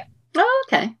vinegar. Oh,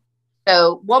 okay.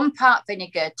 So 1 part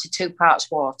vinegar to 2 parts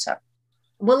water.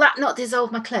 Will that not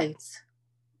dissolve my clothes?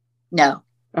 No.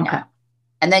 Okay. No.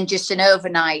 And then just an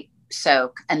overnight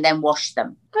soak and then wash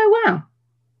them. Oh, wow.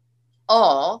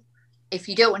 Or if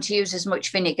you don't want to use as much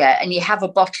vinegar and you have a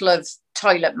bottle of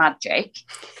Toilet Magic,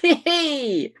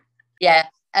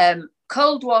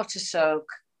 cold water soak,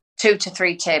 2 to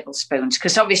 3 tablespoons,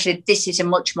 because obviously this is a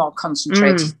much more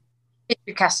concentrated.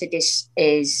 Citric acid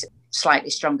is slightly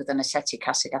stronger than acetic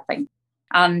acid, I think.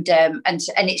 And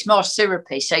it's more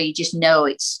syrupy, so you just know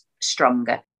it's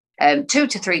stronger. 2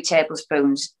 to 3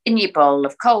 tablespoons in your bowl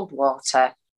of cold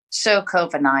water, soak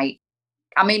overnight.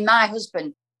 I mean, my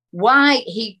husband, why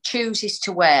he chooses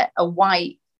to wear a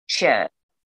white shirt,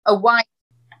 a white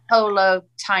polo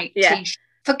tight t-shirt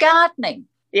for gardening.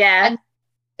 Yeah. And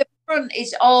the front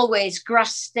is always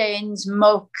grass stains,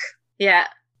 muck. Yeah.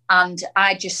 And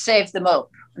I just save them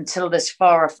up until there's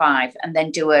 4 or 5 and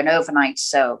then do an overnight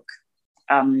soak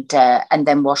and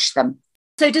then wash them.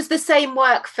 So does the same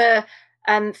work for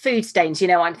food stains?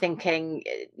 I'm thinking,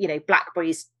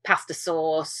 blackberries, pasta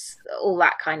sauce, all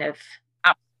that kind of.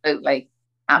 Absolutely.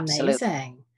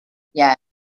 Amazing. Yeah.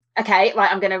 Okay,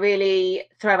 right. I'm going to really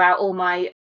throw out all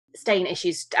my stain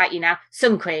issues at you now.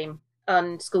 Sun cream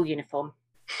on school uniform.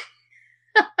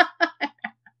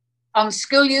 On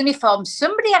school uniform,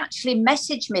 somebody actually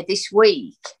messaged me this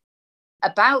week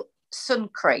about sun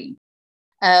cream,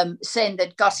 saying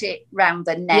they'd got it round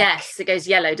the neck. Yes, it goes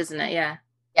yellow, doesn't it? Yeah.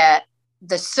 Yeah.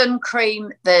 The sun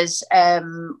cream, there's,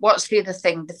 what's the other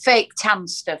thing? The fake tan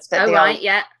stuff. Right,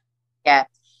 yeah. Yeah.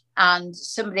 And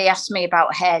somebody asked me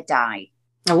about hair dye.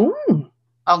 Oh.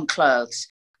 On clothes.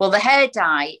 Well, the hair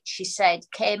dye, she said,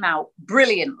 came out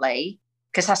brilliantly,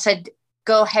 because I said,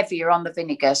 go heavier on the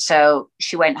vinegar. So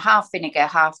she went half vinegar,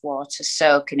 half water,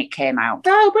 soak, and it came out.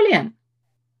 Oh, brilliant.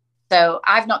 So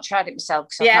I've not tried it myself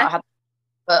because I've not had,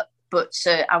 but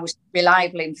I was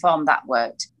reliably informed that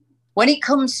worked. When it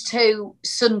comes to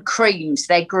sun creams,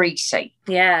 they're greasy.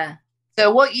 Yeah.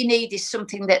 So what you need is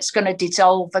something that's going to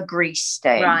dissolve a grease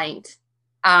stain. Right.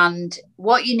 And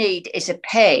what you need is a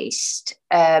paste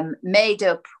made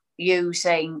up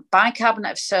using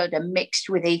bicarbonate of soda mixed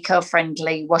with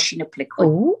eco-friendly washing up liquid.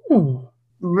 Ooh.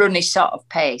 Runny sort of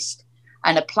paste,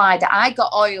 and apply that. I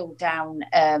got oil down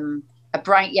a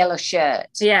bright yellow shirt.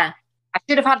 Yeah. I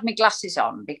should have had my glasses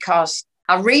on because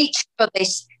I reached for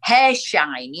this hair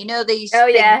shine. You know these Oh,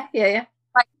 things, yeah.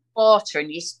 like water,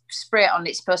 and you spray it on.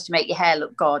 It's supposed to make your hair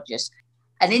look gorgeous.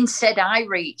 And instead, I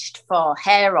reached for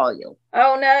hair oil.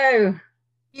 Oh, no.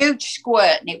 Huge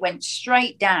squirt, and it went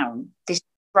straight down this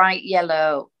bright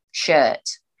yellow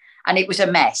shirt. And it was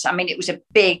a mess. I mean, it was a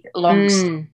big, long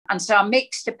stain. And so I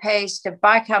mixed a paste of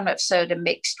bicarbonate of soda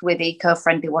mixed with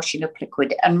eco-friendly washing up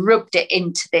liquid and rubbed it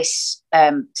into this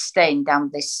stain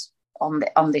down this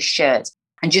on this shirt,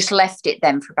 and just left it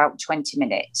then for about 20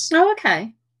 minutes. Oh,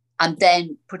 okay. And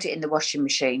then put it in the washing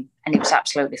machine, and it was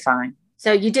absolutely fine.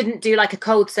 So you didn't do like a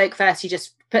cold soak first, you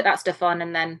just put that stuff on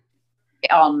and then...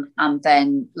 It on and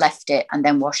then left it and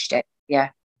then washed it,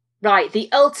 yeah. Right, the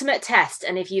ultimate test,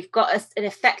 and if you've got an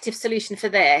effective solution for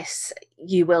this,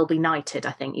 you will be knighted,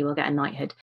 I think. You will get a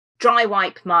knighthood. Dry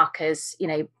wipe markers,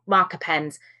 marker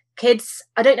pens. Kids,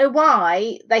 I don't know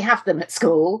why they have them at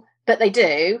school, but they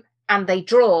do, and they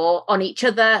draw on each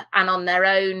other and on their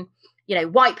own,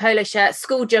 white polo shirts,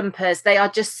 school jumpers. They are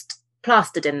just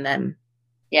plastered in them.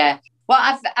 Yeah.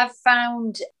 What I've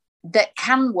found that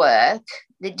can work,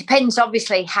 it depends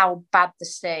obviously how bad the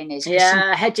stain is.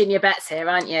 Yeah, hedging your bets here,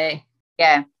 aren't you?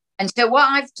 Yeah. And so what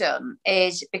I've done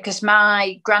is, because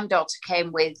my granddaughter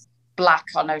came with black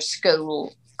on her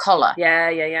school collar.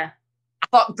 Yeah. I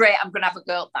thought, great, I'm going to have a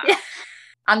go at that.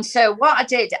 And so what I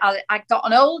did, I got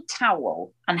an old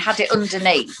towel and had it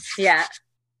underneath. Yeah.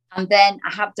 And then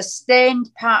I had the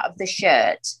stained part of the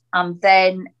shirt and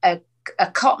then a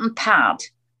cotton pad.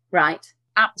 Right.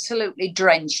 Absolutely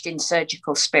drenched in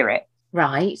surgical spirit.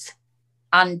 Right.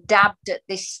 And dabbed at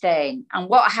this stain. And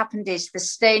what happened is the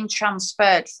stain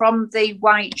transferred from the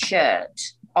white shirt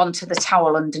onto the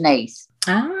towel underneath.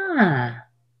 Ah.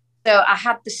 So I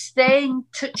had the stain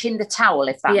touching the towel,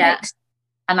 if that makes sense.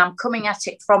 And I'm coming at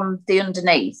it from the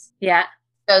underneath. Yeah.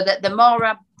 So that the more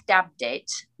I dabbed it,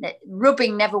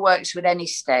 rubbing never works with any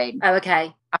stain. Oh,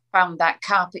 okay. I found that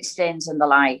carpet stains and the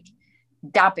like,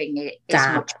 dabbing it is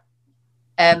much.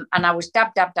 And I was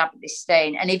dab at this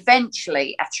stain, and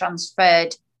eventually I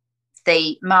transferred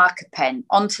the marker pen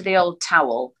onto the old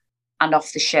towel and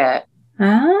off the shirt.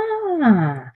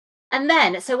 Ah. And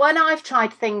then, so when I've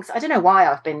tried things, I don't know why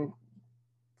I've been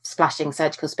splashing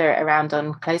surgical spirit around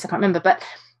on clothes, I can't remember, but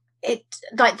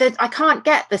I can't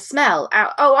get the smell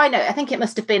out. Oh, I know. I think it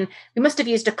must have been, we must have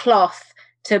used a cloth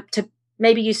to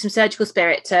maybe use some surgical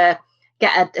spirit to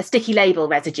get a sticky label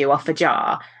residue off a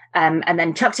jar. And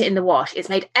then chucked it in the wash. It's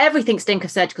made everything stink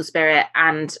of surgical spirit,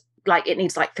 and it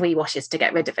needs 3 washes to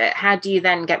get rid of it. How do you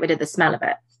then get rid of the smell of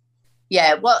it?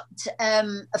 Yeah,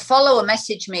 a follower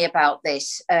messaged me about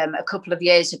this a couple of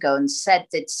years ago and said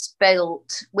they'd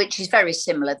spilt, which is very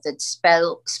similar, they'd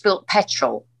spilt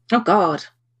petrol. Oh, God.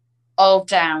 All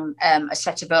down a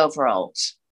set of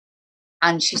overalls.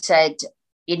 And she said,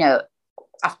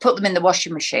 I've put them in the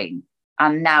washing machine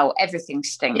and now everything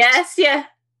stinks. Yes, yeah.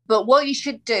 But what you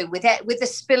should do with a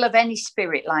spill of any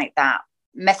spirit like that,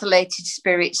 methylated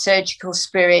spirit, surgical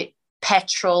spirit,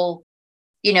 petrol,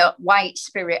 white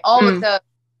spirit, all of those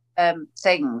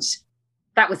things.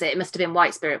 That was it. It must have been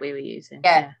white spirit we were using.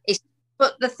 Yeah. It's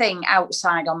put the thing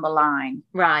outside on the line.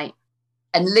 Right.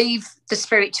 And leave the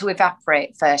spirit to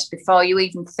evaporate first before you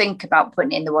even think about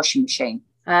putting it in the washing machine.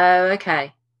 Oh,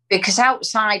 okay. Because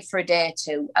outside for a day or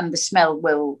two and the smell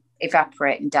will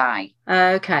evaporate and die.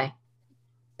 Okay.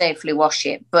 Safely wash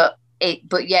it. But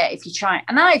yeah, if you try,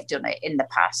 and I've done it in the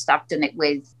past, I've done it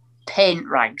with paint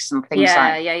rags and things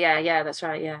like that. Yeah, that's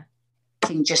right, yeah.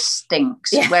 It just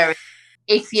stinks. Yeah. Whereas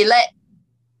if you let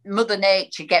Mother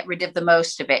Nature get rid of the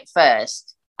most of it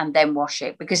first and then wash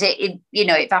it, because it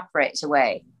evaporates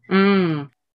away. And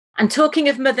talking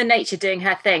of Mother Nature doing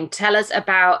her thing, tell us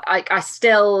about,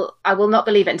 I will not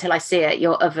believe it until I see it,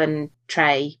 your oven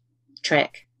tray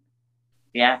trick.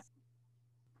 Yeah.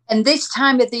 And this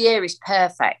time of the year is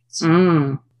perfect.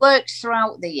 Works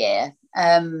throughout the year,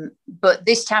 but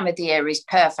this time of the year is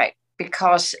perfect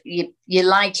because you're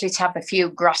likely to have a few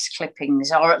grass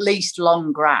clippings or at least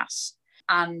long grass.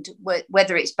 And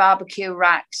whether it's barbecue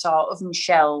racks or oven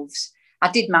shelves,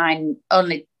 I did mine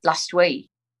only last week.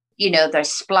 You know, they're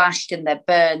splashed and they're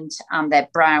burnt and they're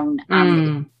brown.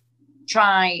 And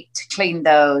try to clean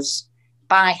those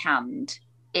by hand,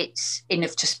 it's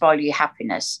enough to spoil your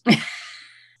happiness.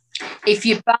 If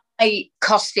you buy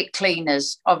caustic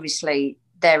cleaners, obviously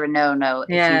they're a no-no if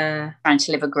you're trying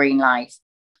to live a green life.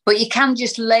 But you can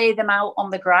just lay them out on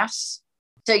the grass.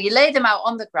 So you lay them out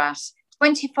on the grass.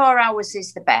 24 hours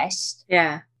is the best.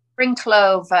 Yeah. Sprinkle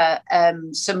over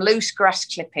some loose grass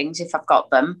clippings if I've got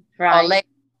them. Right. Or lay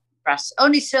grass,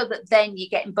 only so that then you're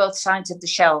getting both sides of the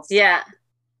shelf done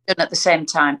at the same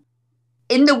time.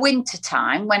 In the winter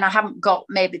time, when I haven't got,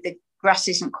 maybe the grass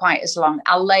isn't quite as long,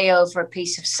 I'll lay over a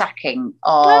piece of sacking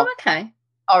or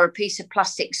a piece of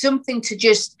plastic, something to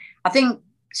just, I think,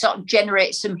 sort of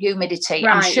generate some humidity.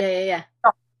 Right, I'm sure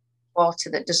water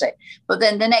that does it. But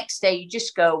then the next day you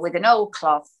just go with an old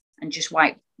cloth and just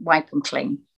wipe them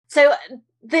clean. So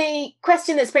the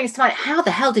question that springs to mind, how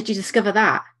the hell did you discover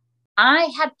that?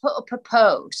 I had put up a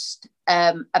post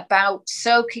about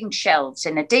soaking shelves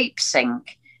in a deep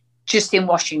sink just in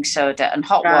washing soda and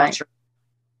hot water.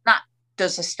 That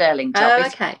does a sterling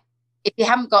job. If you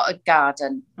haven't got a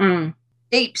garden,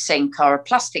 deep sink or a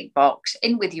plastic box,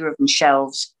 in with your oven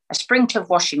shelves, a sprinkle of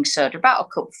washing soda, about a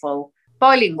cupful,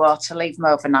 boiling water, leave them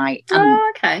overnight and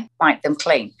wipe them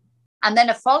clean. And then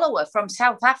a follower from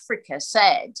South Africa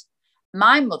said,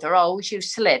 my mother always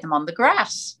used to lay them on the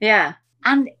grass. Yeah.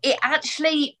 And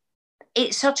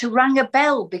it sort of rang a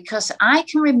bell, because I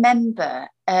can remember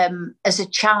as a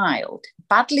child,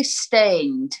 badly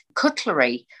stained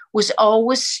cutlery was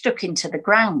always stuck into the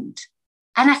ground.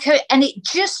 And it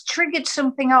just triggered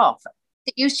something off.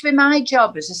 It used to be my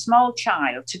job as a small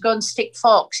child to go and stick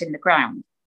forks in the ground.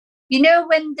 You know,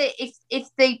 when if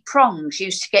the prongs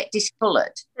used to get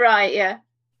discoloured. Right, yeah.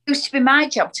 It used to be my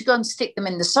job to go and stick them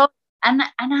in the soil. And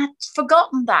I'd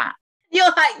forgotten that. You're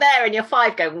like there and you're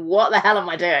 5 going, what the hell am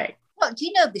I doing? Well, do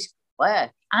you know this could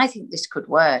work? I think this could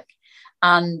work.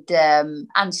 And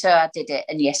so I did it.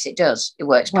 And yes, it does. It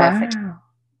works perfect. Wow.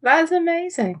 That's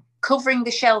amazing. Covering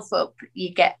the shelf up,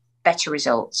 you get better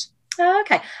results. Oh,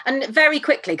 okay. And very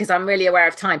quickly, because I'm really aware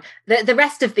of time, the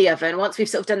rest of the oven, once we've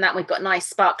sort of done that, we've got nice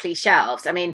sparkly shelves.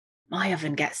 I mean, my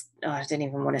oven gets, I don't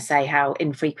even want to say how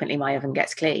infrequently my oven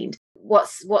gets cleaned.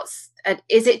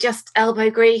 Is it just elbow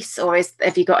grease, or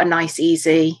have you got a nice,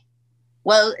 easy?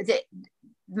 Well,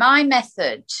 my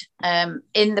method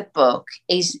in the book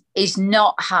is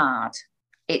not hard.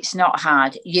 It's not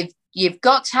hard. You've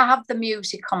got to have the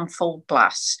music on full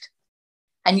blast,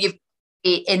 and you've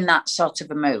in that sort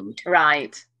of a mood,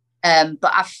 right?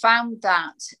 But I found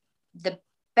that the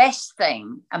best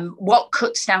thing, and what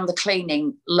cuts down the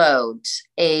cleaning loads,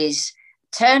 is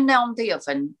turn on the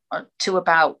oven to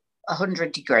about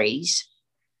 100 degrees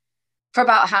for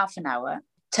about half an hour,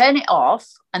 turn it off,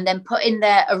 and then put in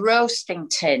there a roasting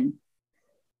tin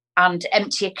and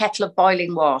empty a kettle of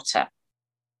boiling water.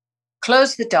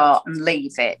 Close the door and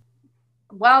leave it.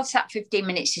 Whilst that 15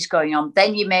 minutes is going on,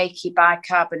 then you make your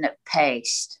bicarbonate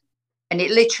paste. And it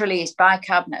literally is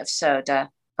bicarbonate of soda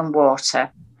and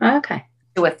water. Okay.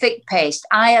 To a thick paste.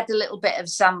 I had a little bit of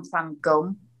xanthan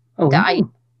gum. That I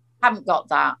haven't got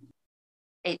that.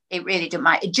 It really doesn't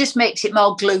matter. It just makes it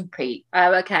more gloopy.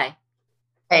 Oh, okay.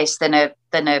 Paste than a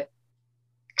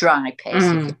dry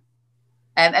paste.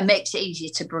 And makes it easier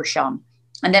to brush on.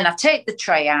 And then I take the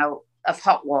tray out of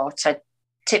hot water,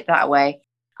 tip that away,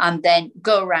 and then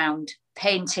go around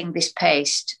painting this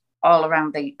paste all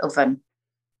around the oven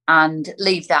and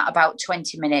leave that about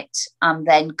 20 minutes, and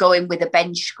then go in with a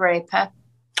bench scraper.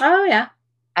 Oh, yeah.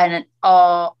 And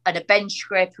a bench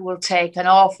scraper will take an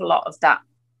awful lot of that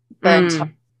burnt off.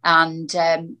 And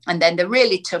then the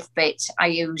really tough bits, I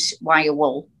use wire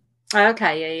wool.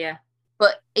 Okay, yeah.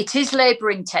 But it is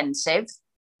labour intensive,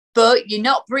 but you're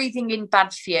not breathing in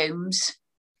bad fumes.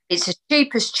 It's as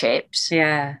cheap as chips.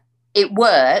 Yeah. It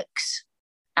works,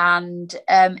 and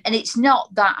it's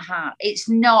not that hard. It's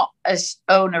not as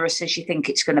onerous as you think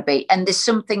it's going to be. And there's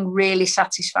something really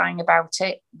satisfying about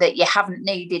it, that you haven't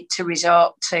needed to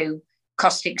resort to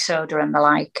caustic soda and the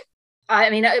like. I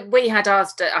mean, we had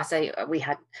ours.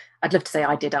 I'd love to say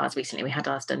I did ours recently. We had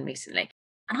ours done recently,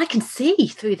 and I can see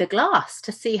through the glass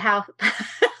to see how.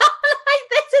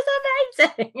 This is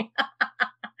amazing.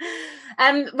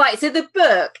 Right, so the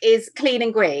book is clean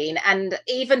and green, and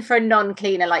even for a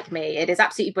non-cleaner like me, it is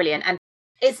absolutely brilliant. And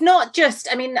it's not just,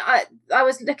 I mean, I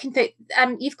was looking through,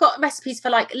 you've got recipes for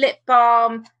like lip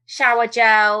balm, shower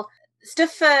gel,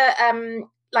 stuff for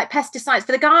like pesticides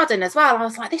for the garden as well. I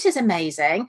was like, this is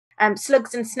amazing.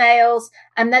 Slugs and snails.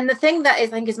 And then the thing that I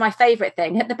think is my favourite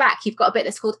thing, at the back, you've got a bit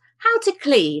that's called How to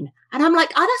Clean, And I'm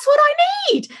like, oh, that's what I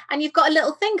need. And you've got a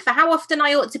little thing for how often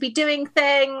I ought to be doing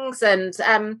things. And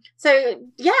so,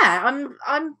 yeah,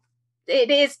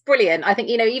 it is brilliant. I think,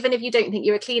 even if you don't think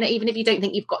you're a cleaner, even if you don't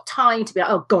think you've got time to be like,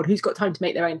 oh God, who's got time to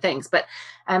make their own things? But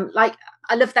like,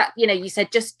 I love that, you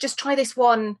said, just try this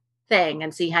one thing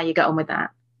and see how you get on with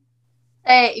that.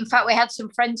 In fact, we had some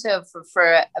friends over for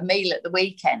a meal at the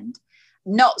weekend,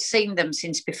 not seen them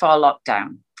since before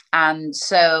lockdown. And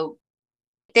so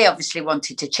they obviously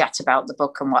wanted to chat about the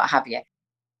book and what have you.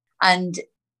 And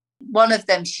one of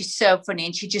them, she's so funny,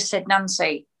 and she just said,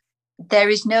 Nancy, there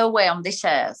is no way on this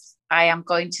earth I am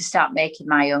going to start making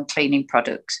my own cleaning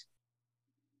products.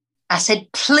 I said,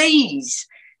 please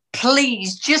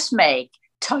just make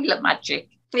Toilet Magic.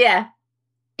 Yeah.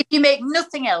 If you make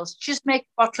nothing else, just make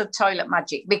a bottle of Toilet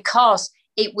Magic, because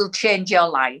it will change your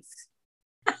life.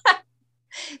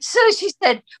 So she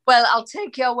said, well, I'll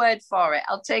take your word for it.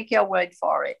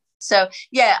 So,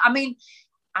 yeah, I mean,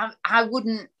 I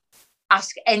wouldn't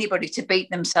ask anybody to beat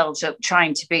themselves up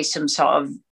trying to be some sort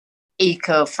of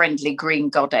eco-friendly green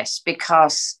goddess,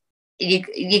 because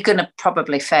you're going to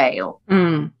probably fail.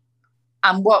 Mm.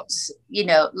 And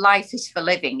life is for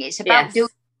living. It's about doing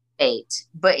it,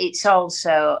 but it's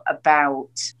also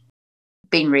about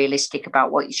being realistic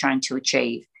about what you're trying to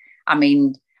achieve. I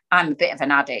mean, I'm a bit of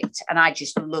an addict and I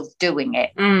just love doing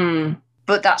it. Mm.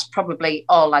 But that's probably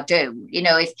all I do.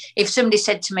 If somebody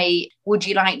said to me, would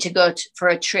you like to go for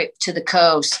a trip to the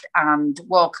coast and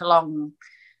walk along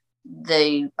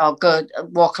the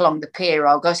pier,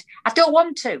 or go, I don't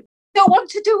want to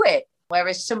do it.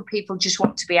 Whereas some people just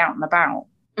want to be out and about.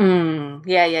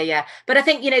 Yeah. But I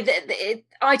think,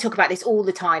 I talk about this all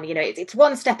the time. It's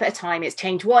one step at a time. It's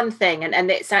change one thing.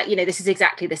 And it's, this is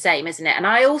exactly the same, isn't it? And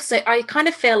I kind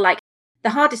of feel like the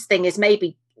hardest thing is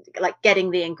maybe like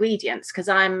getting the ingredients. Because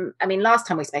last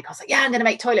time we spoke, I was like, yeah, I'm going to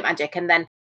make Toilet Magic. And then,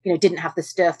 didn't have the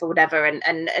stuff or whatever.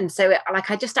 And so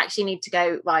I just actually need to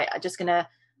go, right, I'm just going to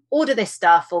order this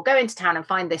stuff or go into town and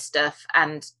find this stuff.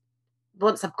 And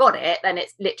once I've got it, then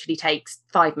it literally takes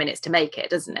 5 minutes to make it,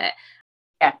 doesn't it?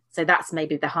 Yeah. So that's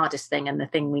maybe the hardest thing, and the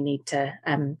thing we need to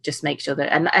just make sure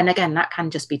that, and again, that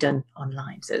can just be done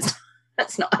online. So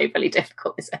that's not overly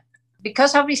difficult, is it?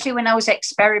 Because obviously when I was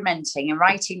experimenting and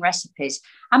writing recipes,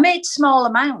 I made small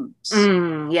amounts.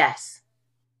 Yes.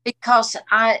 Because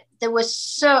there was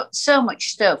so much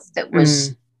stuff that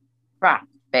was crap,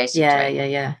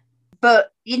 basically. Yeah. But,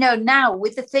 now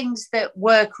with the things that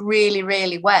work really,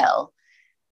 really well,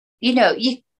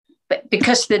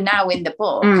 because they're now in the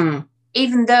book,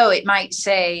 even though it might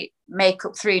say make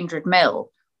up 300 ml,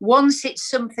 once it's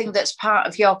something that's part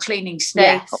of your cleaning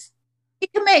staple, you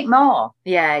can make more.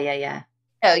 Yeah.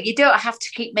 You don't have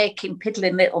to keep making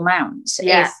piddling little amounts.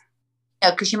 Yeah.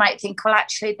 Because you might think, well,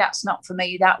 actually, that's not for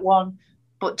me, that one.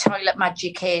 But Toilet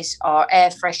Magic is, or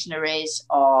air freshener is,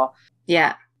 or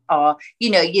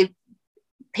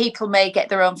people may get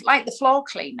their own, like the floor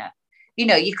cleaner.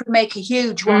 You could make a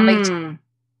huge 1 litre,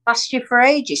 last you for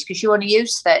ages, because you only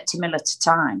use 30 ml at a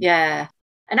time. Yeah.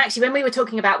 And actually, when we were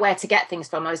talking about where to get things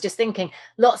from, I was just thinking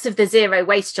lots of the zero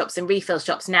waste shops and refill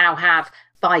shops now have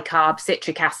bicarb,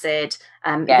 citric acid,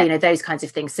 those kinds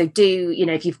of things. So do,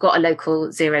 if you've got a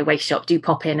local zero waste shop, do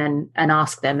pop in and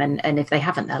ask them. And if they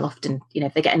haven't, they'll often,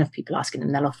 if they get enough people asking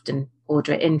them, they'll often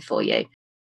order it in for you.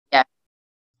 Yeah.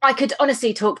 I could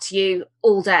honestly talk to you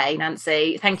all day,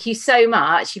 Nancy. Thank you so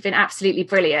much. You've been absolutely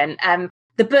brilliant.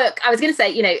 The book, I was going to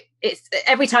say, it's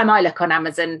every time I look on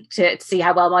Amazon to see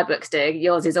how well my book's doing,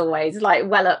 yours is always like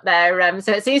well up there.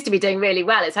 So it seems to be doing really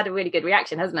well. It's had a really good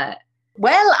reaction, hasn't it?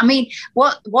 Well, I mean,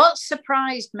 what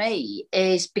surprised me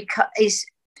is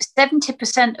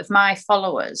 70% of my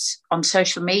followers on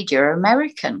social media are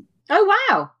American. Oh,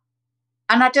 wow.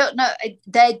 And I don't know,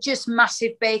 they're just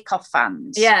massive Bake Off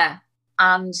fans. Yeah.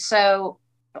 And so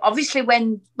obviously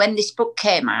when this book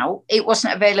came out, it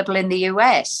wasn't available in the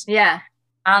US. Yeah.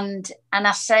 And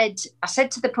I said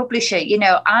to the publisher,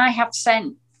 I have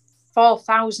sent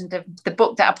 4,000 of the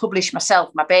book that I published myself,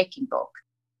 my baking book.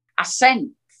 I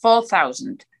sent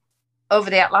 4,000 over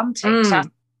the Atlantic. So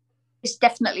it's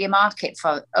definitely a market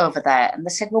for over there. And they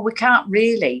said, well, we can't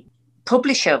really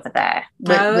publish over there.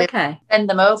 We'll send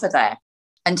them over there.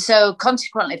 And so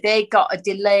consequently, they got a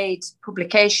delayed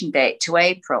publication date to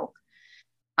April.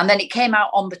 And then it came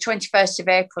out on the 21st of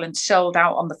April and sold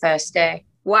out on the first day.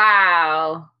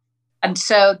 Wow. And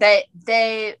so they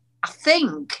I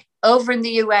think over in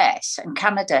the US and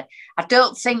Canada, I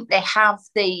don't think they have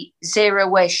the zero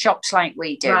waste shops like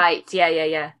we do. Right.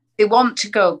 Yeah. They want to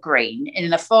go green in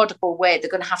an affordable way. They're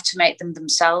going to have to make them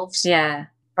themselves. Yeah.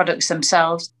 Products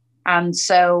themselves. And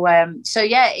so,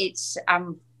 it's,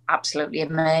 I'm absolutely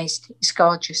amazed. It's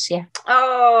gorgeous, yeah.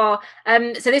 Oh,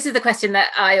 so this is the question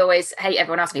that I always hate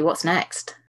everyone asking me, what's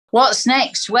next? What's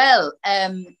next? Well,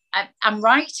 I'm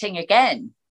writing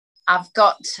again. I've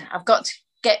got to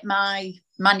get my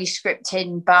manuscript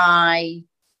in by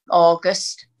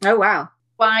August. Oh, wow.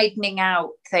 Widening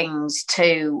out things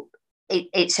to,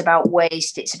 it's about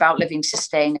waste, it's about living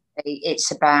sustainably,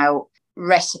 it's about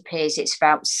recipes, it's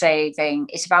about saving,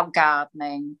 it's about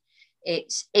gardening.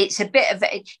 It's a bit of,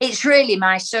 it's really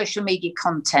my social media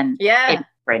content in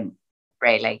print,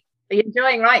 really. Are you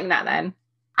enjoying writing that then?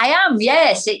 I am,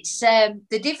 yes. It's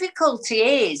the difficulty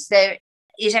is I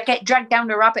get dragged down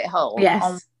a rabbit hole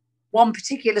on one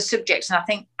particular subject, and I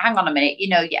think, hang on a minute,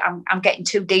 I'm getting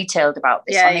too detailed about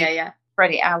this. Yeah.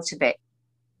 Spread it out a bit.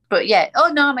 But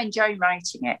I'm enjoying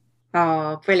writing it.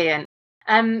 Oh, brilliant.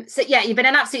 So you've been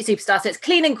an absolute superstar. So it's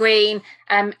Clean and Green,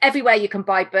 everywhere you can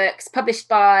buy books, published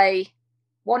by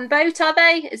One Boat, are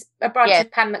they? It's a branch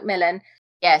of Pan Macmillan.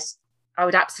 Yes. I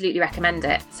would absolutely recommend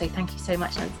it. So thank you so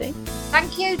much, Nancy.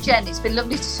 Thank you, Jen. It's been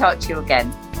lovely to talk to you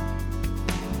again.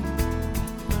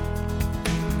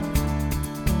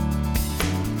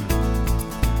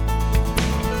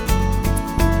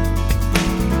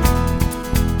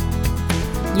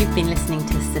 You've been listening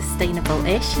to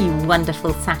Sustainable-ish, you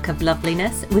wonderful sack of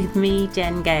loveliness, with me,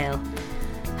 Jen Gale.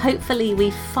 Hopefully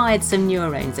we've fired some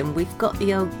neurons and we've got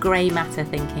the old grey matter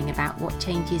thinking about what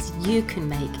changes you can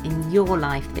make in your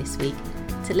life this week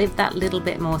to live that little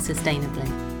bit more sustainably.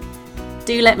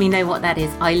 Do let me know what that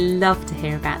is. I love to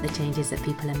hear about the changes that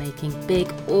people are making,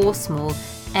 big or small.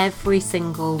 Every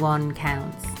single one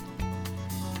counts.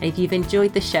 If you've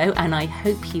enjoyed the show, and I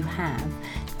hope you have,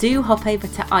 do hop over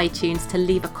to iTunes to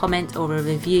leave a comment or a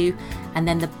review, and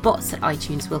then the bots at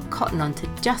iTunes will cotton on to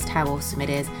just how awesome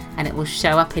it is, and it will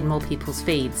show up in more people's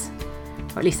feeds.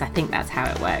 Or at least I think that's how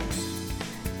it works.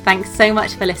 Thanks so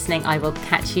much for listening. I will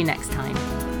catch you next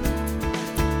time.